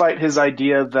despite his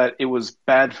idea that it was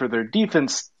bad for their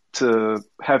defense to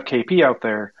have KP out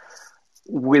there,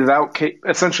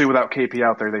 essentially without KP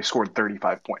out there, they scored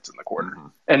 35 points in the quarter,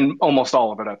 and almost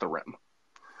all of it at the rim.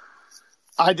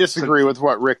 I disagree with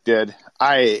what Rick did.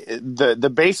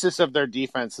 The basis of their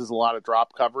defense is a lot of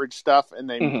drop coverage stuff, and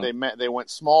they went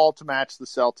small to match the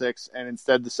Celtics, and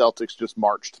instead the Celtics just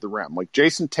marched to the rim. Like,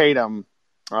 Jason Tatum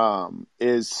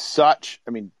is such.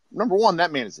 I mean, number one,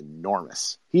 that man is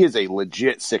enormous. He is a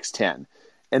legit 6'10",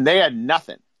 and they had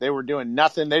nothing. They were doing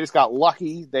nothing. They just got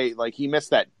lucky. He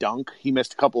missed that dunk. He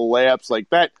missed a couple of layups like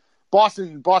that.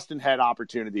 Boston had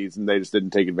opportunities, and they just didn't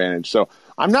take advantage. So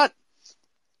I'm not.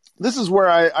 This is where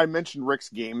I mentioned Rick's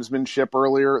gamesmanship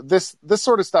earlier. This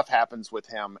sort of stuff happens with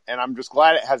him, and I'm just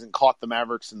glad it hasn't caught the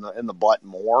Mavericks in the butt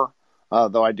more.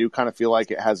 Though I do kind of feel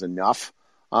like it has enough.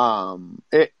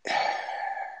 They're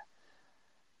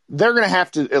going to have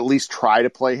to at least try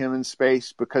to play him in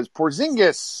space, because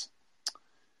Porzingis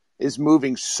is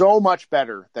moving so much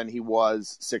better than he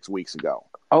was 6 weeks ago.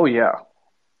 Oh yeah,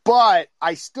 but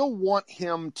I still want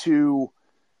him to.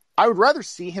 I would rather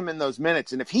see him in those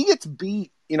minutes, and if he gets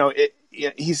beat.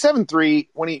 He's 7'3".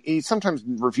 When he sometimes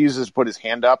refuses to put his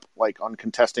hand up, like on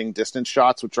contesting distance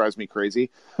shots, which drives me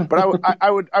crazy. But I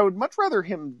would much rather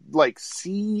him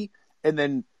see and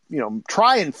then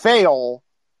try and fail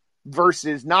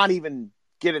versus not even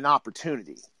get an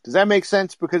opportunity. Does that make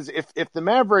sense? Because if the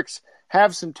Mavericks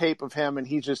have some tape of him and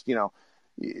he's just the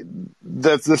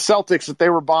Celtics, that they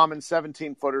were bombing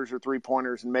 17-footers or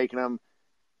 3-pointers and making them.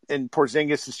 And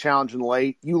Porzingis is challenging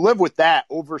late. You live with that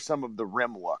over some of the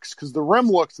rim looks, because the rim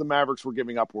looks the Mavericks were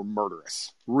giving up were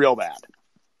murderous, real bad.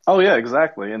 Oh yeah,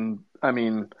 exactly. And I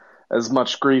mean, as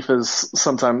much grief as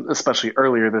sometimes, especially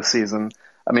earlier this season,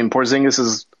 I mean, Porzingis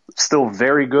is still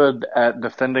very good at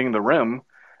defending the rim,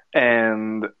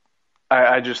 and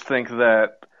I just think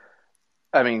that,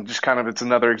 I mean, just kind of it's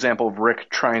another example of Rick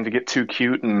trying to get too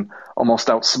cute and almost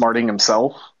outsmarting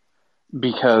himself,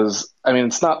 because I mean,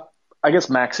 it's not. I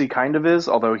guess Maxey kind of is,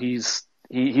 although he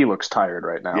looks tired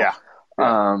right now.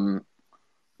 Yeah.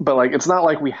 But it's not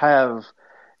like we have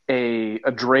a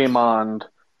Draymond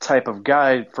type of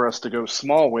guy for us to go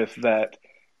small with that,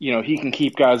 he can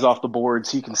keep guys off the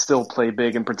boards. He can still play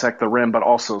big and protect the rim, but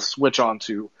also switch on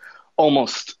to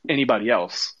almost anybody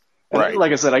else. And right.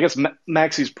 Like I said, I guess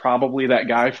Maxey's probably that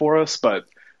guy for us, but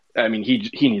I mean,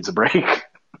 he needs a break.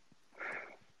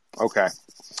 Okay.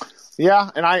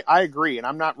 Yeah, and I agree, and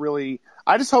I'm not really.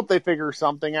 I just hope they figure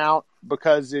something out,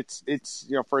 because it's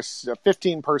for a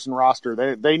 15-person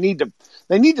roster, they need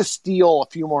to steal a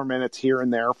few more minutes here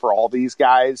and there for all these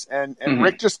guys, and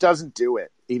Rick just doesn't do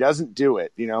it. He doesn't do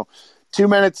it. 2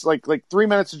 minutes, like 3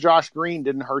 minutes of Josh Green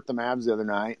didn't hurt the Mavs the other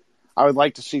night. I would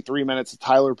like to see 3 minutes of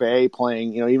Tyler Bay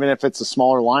playing, even if it's a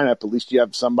smaller lineup, at least you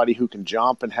have somebody who can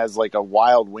jump and has a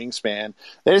wild wingspan.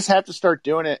 They just have to start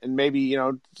doing it. And maybe,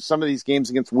 some of these games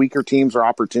against weaker teams or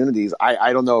opportunities,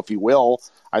 I don't know if he will.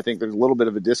 I think there's a little bit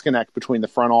of a disconnect between the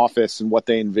front office and what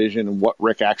they envision and what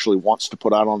Rick actually wants to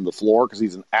put out on the floor, because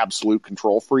he's an absolute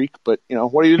control freak. But,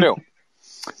 what do you do?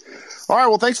 All right.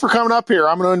 Well, thanks for coming up here.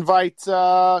 I'm going to invite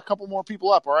a couple more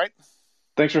people up. All right.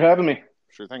 Thanks for having me.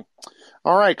 Sure thing.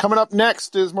 All right, coming up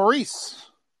next is Maurice.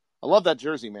 I love that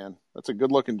jersey, man. That's a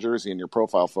good-looking jersey in your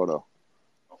profile photo.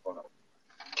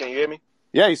 Can you hear me?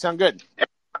 Yeah, you sound good.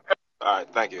 All right,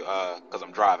 thank you. Because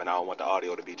I'm driving, I don't want the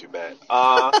audio to be too bad.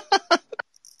 I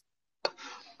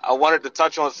wanted to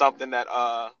touch on something that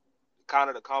kind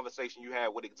of the conversation you had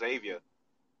with Xavier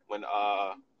when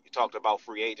you talked about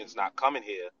free agents not coming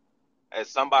here. As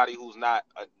somebody who's not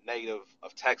a native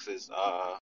of Texas,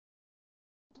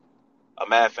 a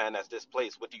Mad fan that's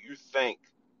displaced, what do you think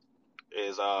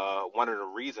is one of the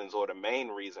reasons or the main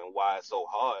reason why it's so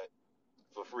hard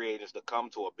for free agents to come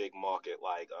to a big market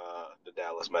like the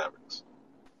Dallas Mavericks?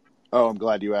 Oh, I'm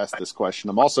glad you asked this question.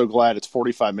 I'm also glad it's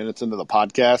 45 minutes into the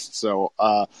podcast, so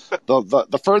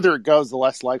the further it goes, the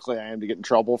less likely I am to get in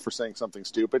trouble for saying something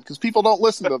stupid, because people don't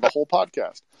listen to the whole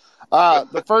podcast.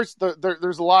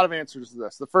 There's a lot of answers to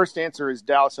this. The first answer is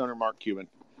Dallas owner Mark Cuban.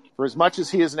 For as much as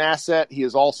he is an asset, he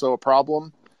is also a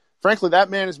problem. frankly, that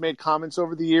man has made comments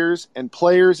over the years, and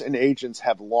players and agents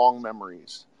have long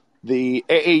memories. The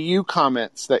AAU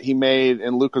comments that he made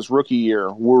in Luka's rookie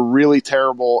year were really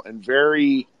terrible and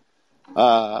very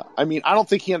I don't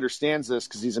think he understands this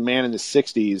because he's a man in his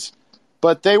 60s,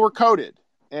 but they were coded.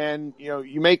 And,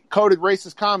 you make coded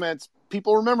racist comments,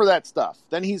 people remember that stuff.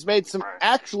 Then he's made some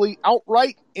actually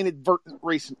outright inadvertent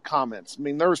racist comments. I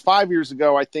mean, there was 5 years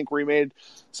ago, I think, where he made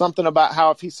something about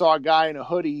how if he saw a guy in a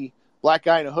hoodie, black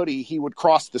guy in a hoodie, he would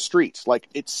cross the streets. Like,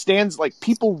 it stands like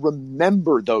people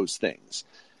remember those things.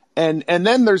 And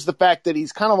then there's the fact that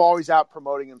he's kind of always out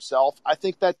promoting himself. I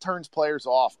think that turns players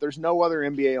off. There's no other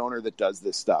NBA owner that does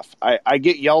this stuff. I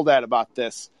get yelled at about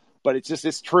this, but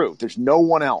it's true. There's no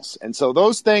one else. And so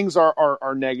those things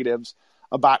are negatives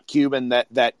about Cuban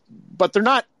but they're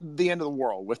not the end of the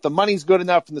world. If the money's good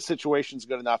enough and the situation's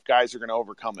good enough, guys are going to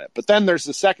overcome it. But then there's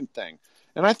the second thing,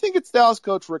 and I think it's Dallas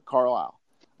coach Rick Carlisle.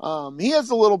 He has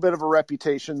a little bit of a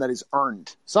reputation that is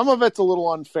earned. Some of it's a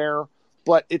little unfair,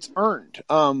 but it's earned.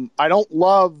 I don't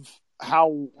love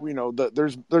how,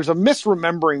 there's a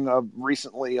misremembering of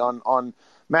recently on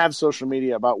Mavs social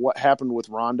media about what happened with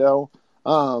Rondo.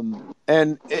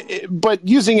 But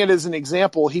using it as an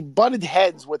example, he butted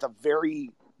heads with a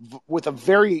very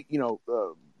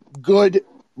good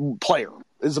player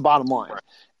is the bottom line.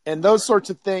 And those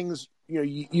sorts of things,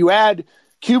 you add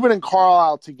Cuban and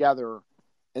Carlisle together,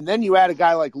 and then you add a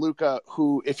guy like Luka,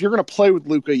 who, if you're going to play with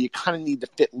Luka, you kind of need to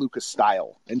fit Luka's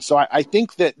style. And so I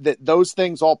think that those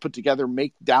things all put together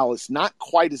make Dallas not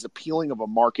quite as appealing of a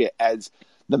market as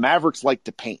the Mavericks like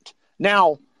to paint.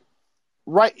 Now,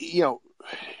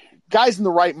 guys in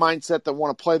the right mindset that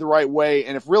want to play the right way,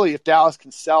 and if Dallas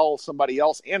can sell somebody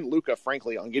else and Luka,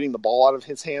 frankly, on getting the ball out of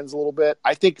his hands a little bit,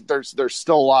 I think there's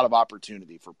still a lot of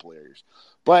opportunity for players.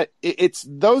 But it's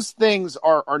those things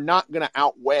are not going to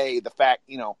outweigh the fact,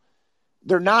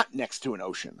 they're not next to an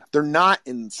ocean. They're not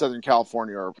in Southern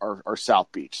California or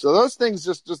South Beach. So those things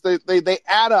they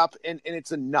add up, and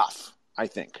it's enough, I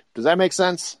think. Does that make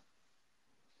sense?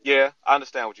 Yeah, I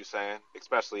understand what you're saying,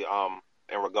 especially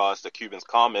in regards to Cuban's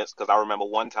comments, because I remember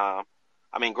one time,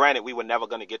 granted, we were never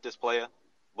going to get this player,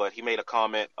 but he made a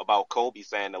comment about Kobe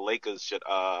saying the Lakers should,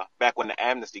 back when the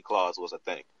amnesty clause was a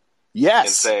thing. Yes.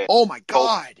 And said, oh my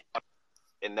God.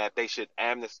 And that they should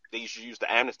use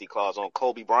the amnesty clause on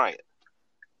Kobe Bryant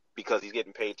because he's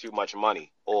getting paid too much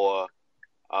money. Or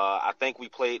I think we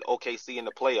played OKC in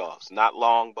the playoffs not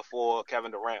long before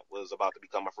Kevin Durant was about to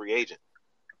become a free agent.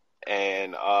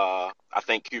 And I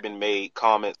think Cuban made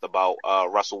comments about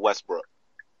Russell Westbrook.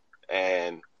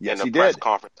 And yes, in the press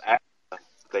conference,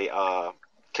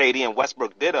 KD and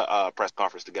Westbrook did a press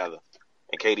conference together.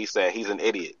 And KD said he's an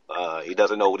idiot. He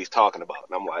doesn't know what he's talking about.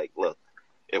 And I'm like, look,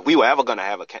 if we were ever going to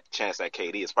have a chance at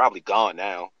KD, it's probably gone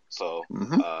now. So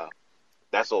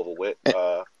that's over with.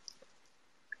 And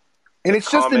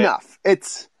it's just enough.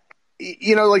 It's,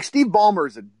 like Steve Ballmer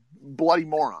is a bloody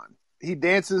moron. He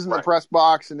dances in the press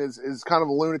box and is kind of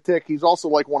a lunatic. He's also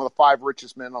like one of the 5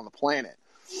 richest men on the planet.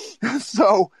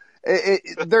 So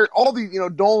they're all these,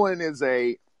 Dolan is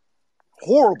a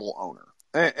horrible owner.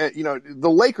 The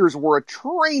Lakers were a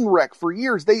train wreck for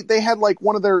years. They had like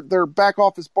one of their back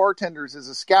office bartenders as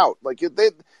a scout. Like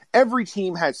every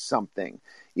team has something.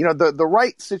 The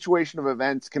right situation of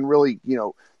events can really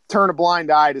turn a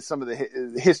blind eye to some of the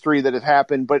history that have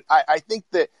happened. But I think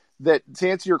that to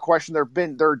answer your question,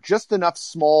 there are just enough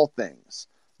small things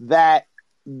that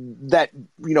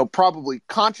probably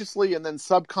consciously and then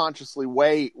subconsciously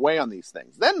weigh on these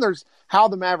things. Then there's how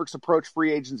the Mavericks approach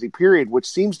free agency period, which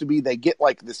seems to be they get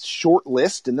like this short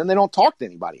list and then they don't talk to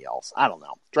anybody else. I don't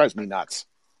know. It drives me nuts.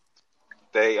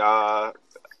 I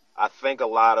think a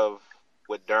lot of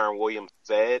what Darren Williams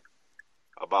said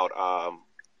about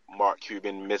Mark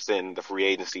Cuban missing the free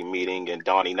agency meeting and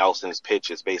Donnie Nelson's pitch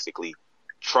is basically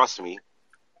trust me,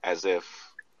 as if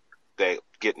they're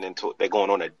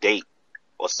going on a date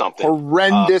or something.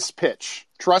 Horrendous pitch.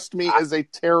 Trust me is a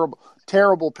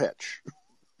terrible pitch.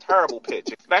 Terrible pitch,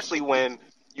 especially when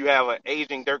you have an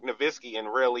aging Dirk Nowitzki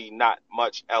and really not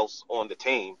much else on the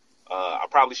team. I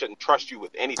probably shouldn't trust you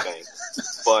with anything,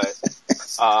 but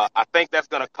I think that's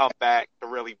going to come back to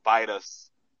really bite us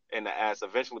in the ass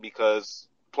eventually because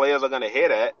players are going to hear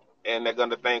that and they're going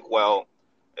to think, well,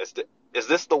 is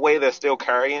this the way they're still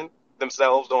carrying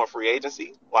themselves during free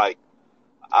agency? Like,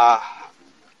 I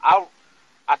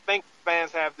think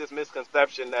fans have this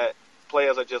misconception that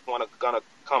players are just gonna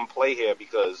come play here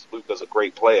because Luka's a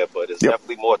great player, but it's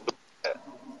definitely more to that.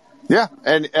 Yeah,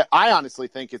 and I honestly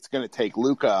think it's going to take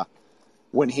Luka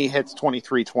when he hits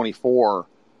 23, 24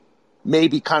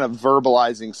 maybe kind of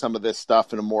verbalizing some of this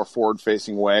stuff in a more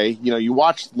forward-facing way. You know, you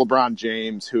watch LeBron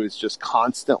James, who is just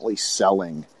constantly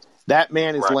selling. That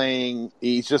man is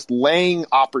he's just laying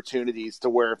opportunities to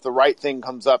where if the right thing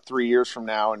comes up 3 years from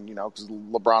now, and, you know, because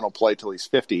LeBron will play till he's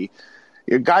 50,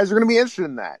 guys are going to be interested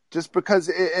in that just because,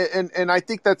 and I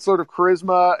think that sort of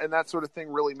charisma and that sort of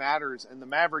thing really matters. And the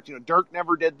Mavericks, you know, Dirk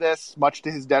never did this, much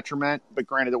to his detriment, but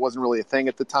granted, it wasn't really a thing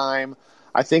at the time.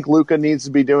 I think Luka needs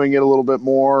to be doing it a little bit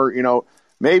more. You know,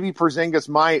 maybe Porzingis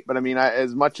might, but I mean,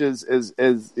 as much as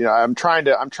you know, I'm trying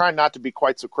not to be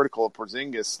quite so critical of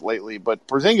Porzingis lately, but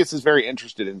Porzingis is very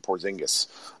interested in Porzingis.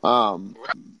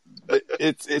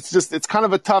 It's kind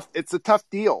of a tough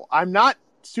deal. I'm not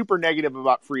super negative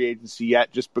about free agency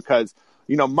yet, just because,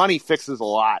 you know, money fixes a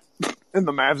lot, and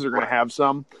the Mavs are going to have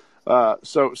some. But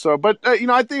you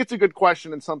know, I think it's a good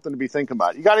question and something to be thinking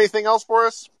about. You got anything else for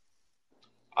us?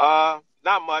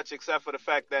 Not much, except for the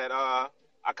fact that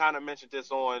I kind of mentioned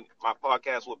this on my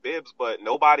podcast with Bibbs, but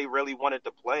nobody really wanted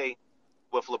to play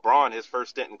with LeBron his first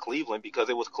stint in Cleveland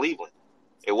because it was Cleveland.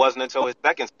 It wasn't until his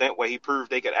second stint where he proved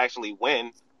they could actually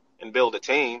win and build a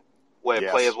team where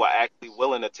players were actually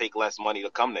willing to take less money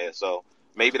to come there. So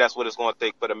maybe that's what it's going to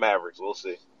take for the Mavericks. We'll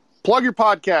see. Plug your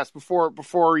podcast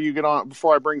before you get on,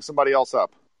 before I bring somebody else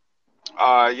up.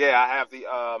 I have the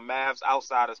Mavs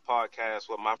Outsiders podcast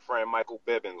with my friend Michael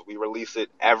Bibbins. We release it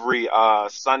every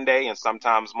Sunday and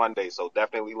sometimes Monday, so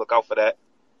definitely look out for that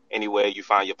anywhere you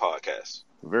find your podcast.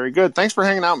 Very good. Thanks for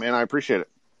hanging out, man. I appreciate it.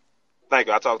 Thank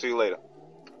you. I'll talk to you later.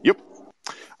 Yep.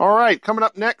 All right, coming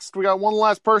up next, we got one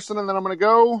last person, and then I'm going to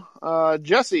go.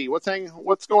 Jesse, what's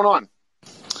going on?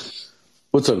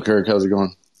 What's up, Kirk? How's it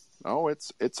going? Oh,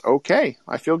 it's okay.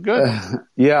 I feel good.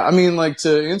 Yeah, I mean, like,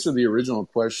 to answer the original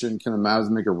question, can the Mavs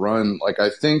make a run? Like, I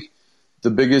think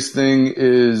the biggest thing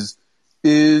is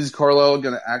Carlisle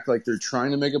going to act like they're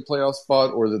trying to make a playoff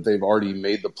spot, or that they've already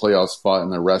made the playoff spot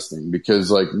and they're resting?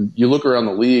 Because, like, you look around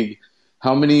the league,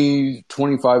 how many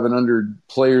 25 and under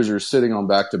players are sitting on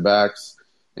back-to-backs,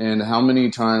 and how many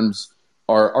times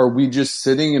are we just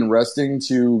sitting and resting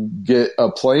to get a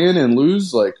play-in and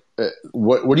lose? Like,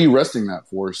 what are you resting that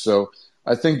for? So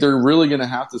I think they're really going to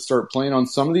have to start playing on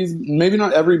some of these. Maybe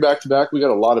not every back-to-back. We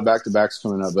got a lot of back-to-backs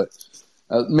coming up,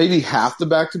 but maybe half the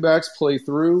back-to-backs play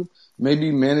through.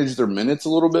 Maybe manage their minutes a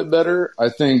little bit better. I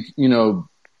think, you know,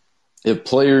 if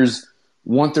players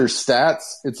want their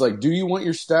stats, it's like, do you want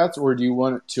your stats, or do you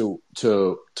want it to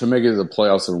make it to the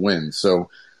playoffs and win? So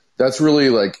that's really,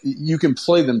 like, you can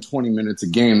play them 20 minutes a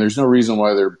game. There's no reason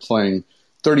why they're playing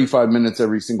 35 minutes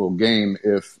every single game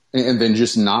and then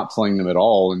just not playing them at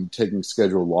all and taking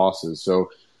scheduled losses. So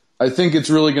I think it's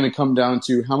really going to come down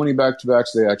to how many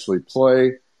back-to-backs they actually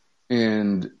play.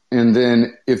 And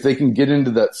then if they can get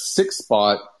into that sixth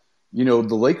spot, you know,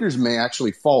 the Lakers may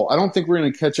actually fall. I don't think we're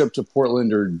going to catch up to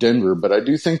Portland or Denver, but I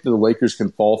do think that the Lakers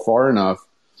can fall far enough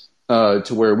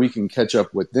to where we can catch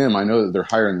up with them. I know that they're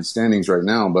higher in the standings right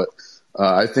now, but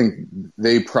I think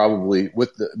they probably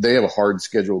they have a hard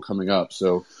schedule coming up.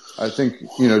 So I think,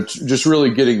 you know, just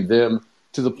really getting them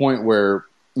to the point where,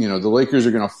 you know, the Lakers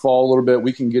are going to fall a little bit.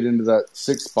 We can get into that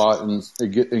sixth spot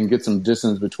and get some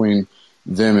distance between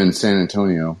them and San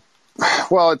Antonio.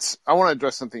 Well, I want to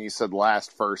address something you said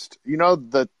last first. You know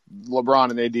that LeBron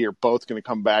and AD are both going to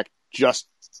come back just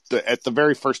at the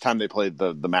very first time they played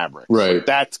the Mavericks. Right. So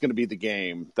that's going to be the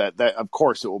game. That of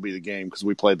course it will be the game because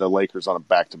we played the Lakers on a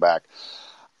back-to-back.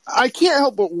 I can't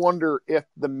help but wonder if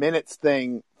the minutes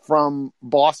thing from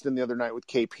Boston the other night with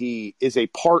KP is a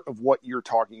part of what you're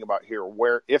talking about here,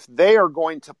 where if they are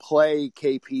going to play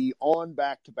KP on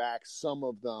back-to-back, some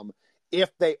of them,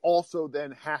 if they also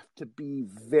then have to be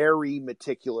very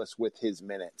meticulous with his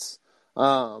minutes.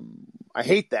 I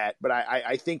hate that, but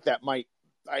I think that might –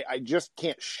 I just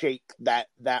can't shake that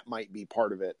might be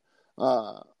part of it.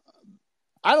 I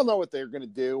don't know what they're going to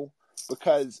do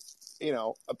because, you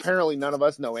know, apparently none of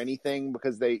us know anything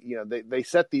because they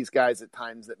set these guys at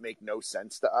times that make no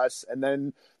sense to us, and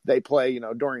then they play, you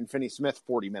know, Dorian Finney-Smith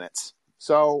 40 minutes.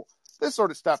 So this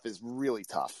sort of stuff is really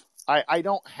tough. I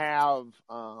don't have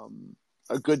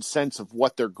a good sense of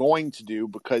what they're going to do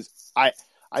because I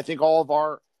think all of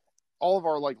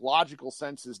our like logical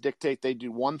senses dictate they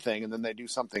do one thing and then they do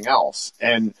something else.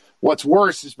 And what's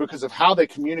worse is because of how they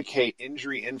communicate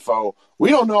injury info, we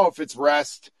don't know if it's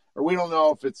rest or we don't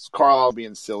know if it's Carlisle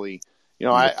being silly. You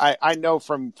know, I know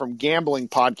from gambling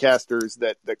podcasters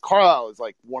that Carlisle is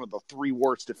like one of the three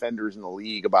worst defenders in the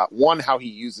league about, one, how he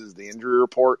uses the injury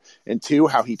report, and two,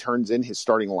 how he turns in his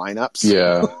starting lineups.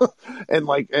 Yeah.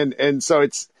 and so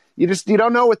you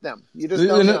don't know with them. You just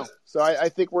don't know. So I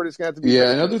think we're just going to have to be.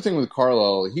 Yeah, another thing with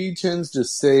Carlisle, he tends to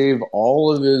save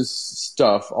all of his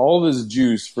stuff, all of his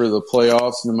juice for the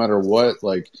playoffs, no matter what.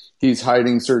 Like, he's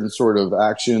hiding certain sort of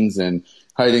actions and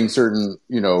hiding certain,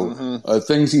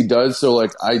 things he does. So,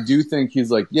 like, I do think he's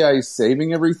like, yeah, he's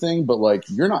saving everything, but, like,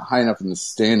 you're not high enough in the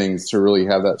standings to really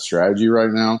have that strategy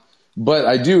right now. But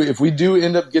I do, if we do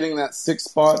end up getting that 6th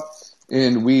spot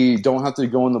and we don't have to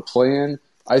go in the play-in,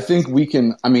 I think we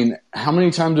can. I mean, how many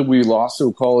times have we lost to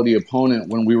a quality opponent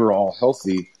when we were all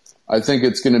healthy? I think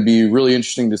it's going to be really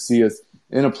interesting to see us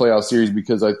in a playoff series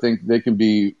because I think they can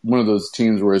be one of those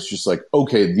teams where it's just like,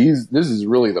 okay, this is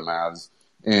really the Mavs,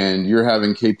 and you're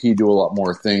having KP do a lot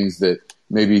more things that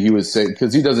maybe he was saying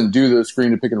because he doesn't do the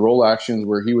screen to pick and roll actions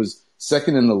where he was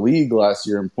second in the league last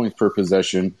year in points per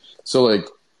possession. So like.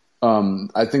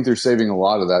 I think they're saving a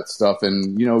lot of that stuff,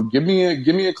 and give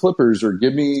me a Clippers or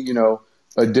give me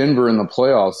a Denver in the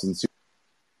playoffs and see.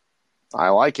 I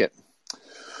like it.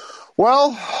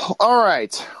 Well, all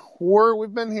right.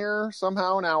 We've been here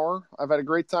somehow an hour. I've had a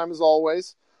great time as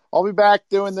always. I'll be back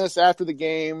doing this after the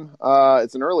game.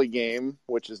 It's an early game,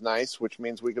 which is nice, which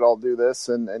means we could all do this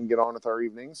and get on with our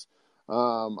evenings.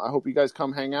 I hope you guys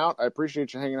come hang out. I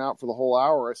appreciate you hanging out for the whole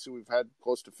hour. I see we've had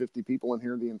close to 50 people in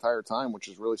here the entire time, which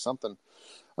is really something.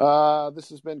 This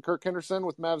has been Kirk Henderson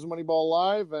with Mavs Moneyball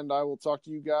Live, and I will talk to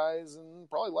you guys in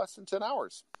probably less than 10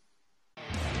 hours.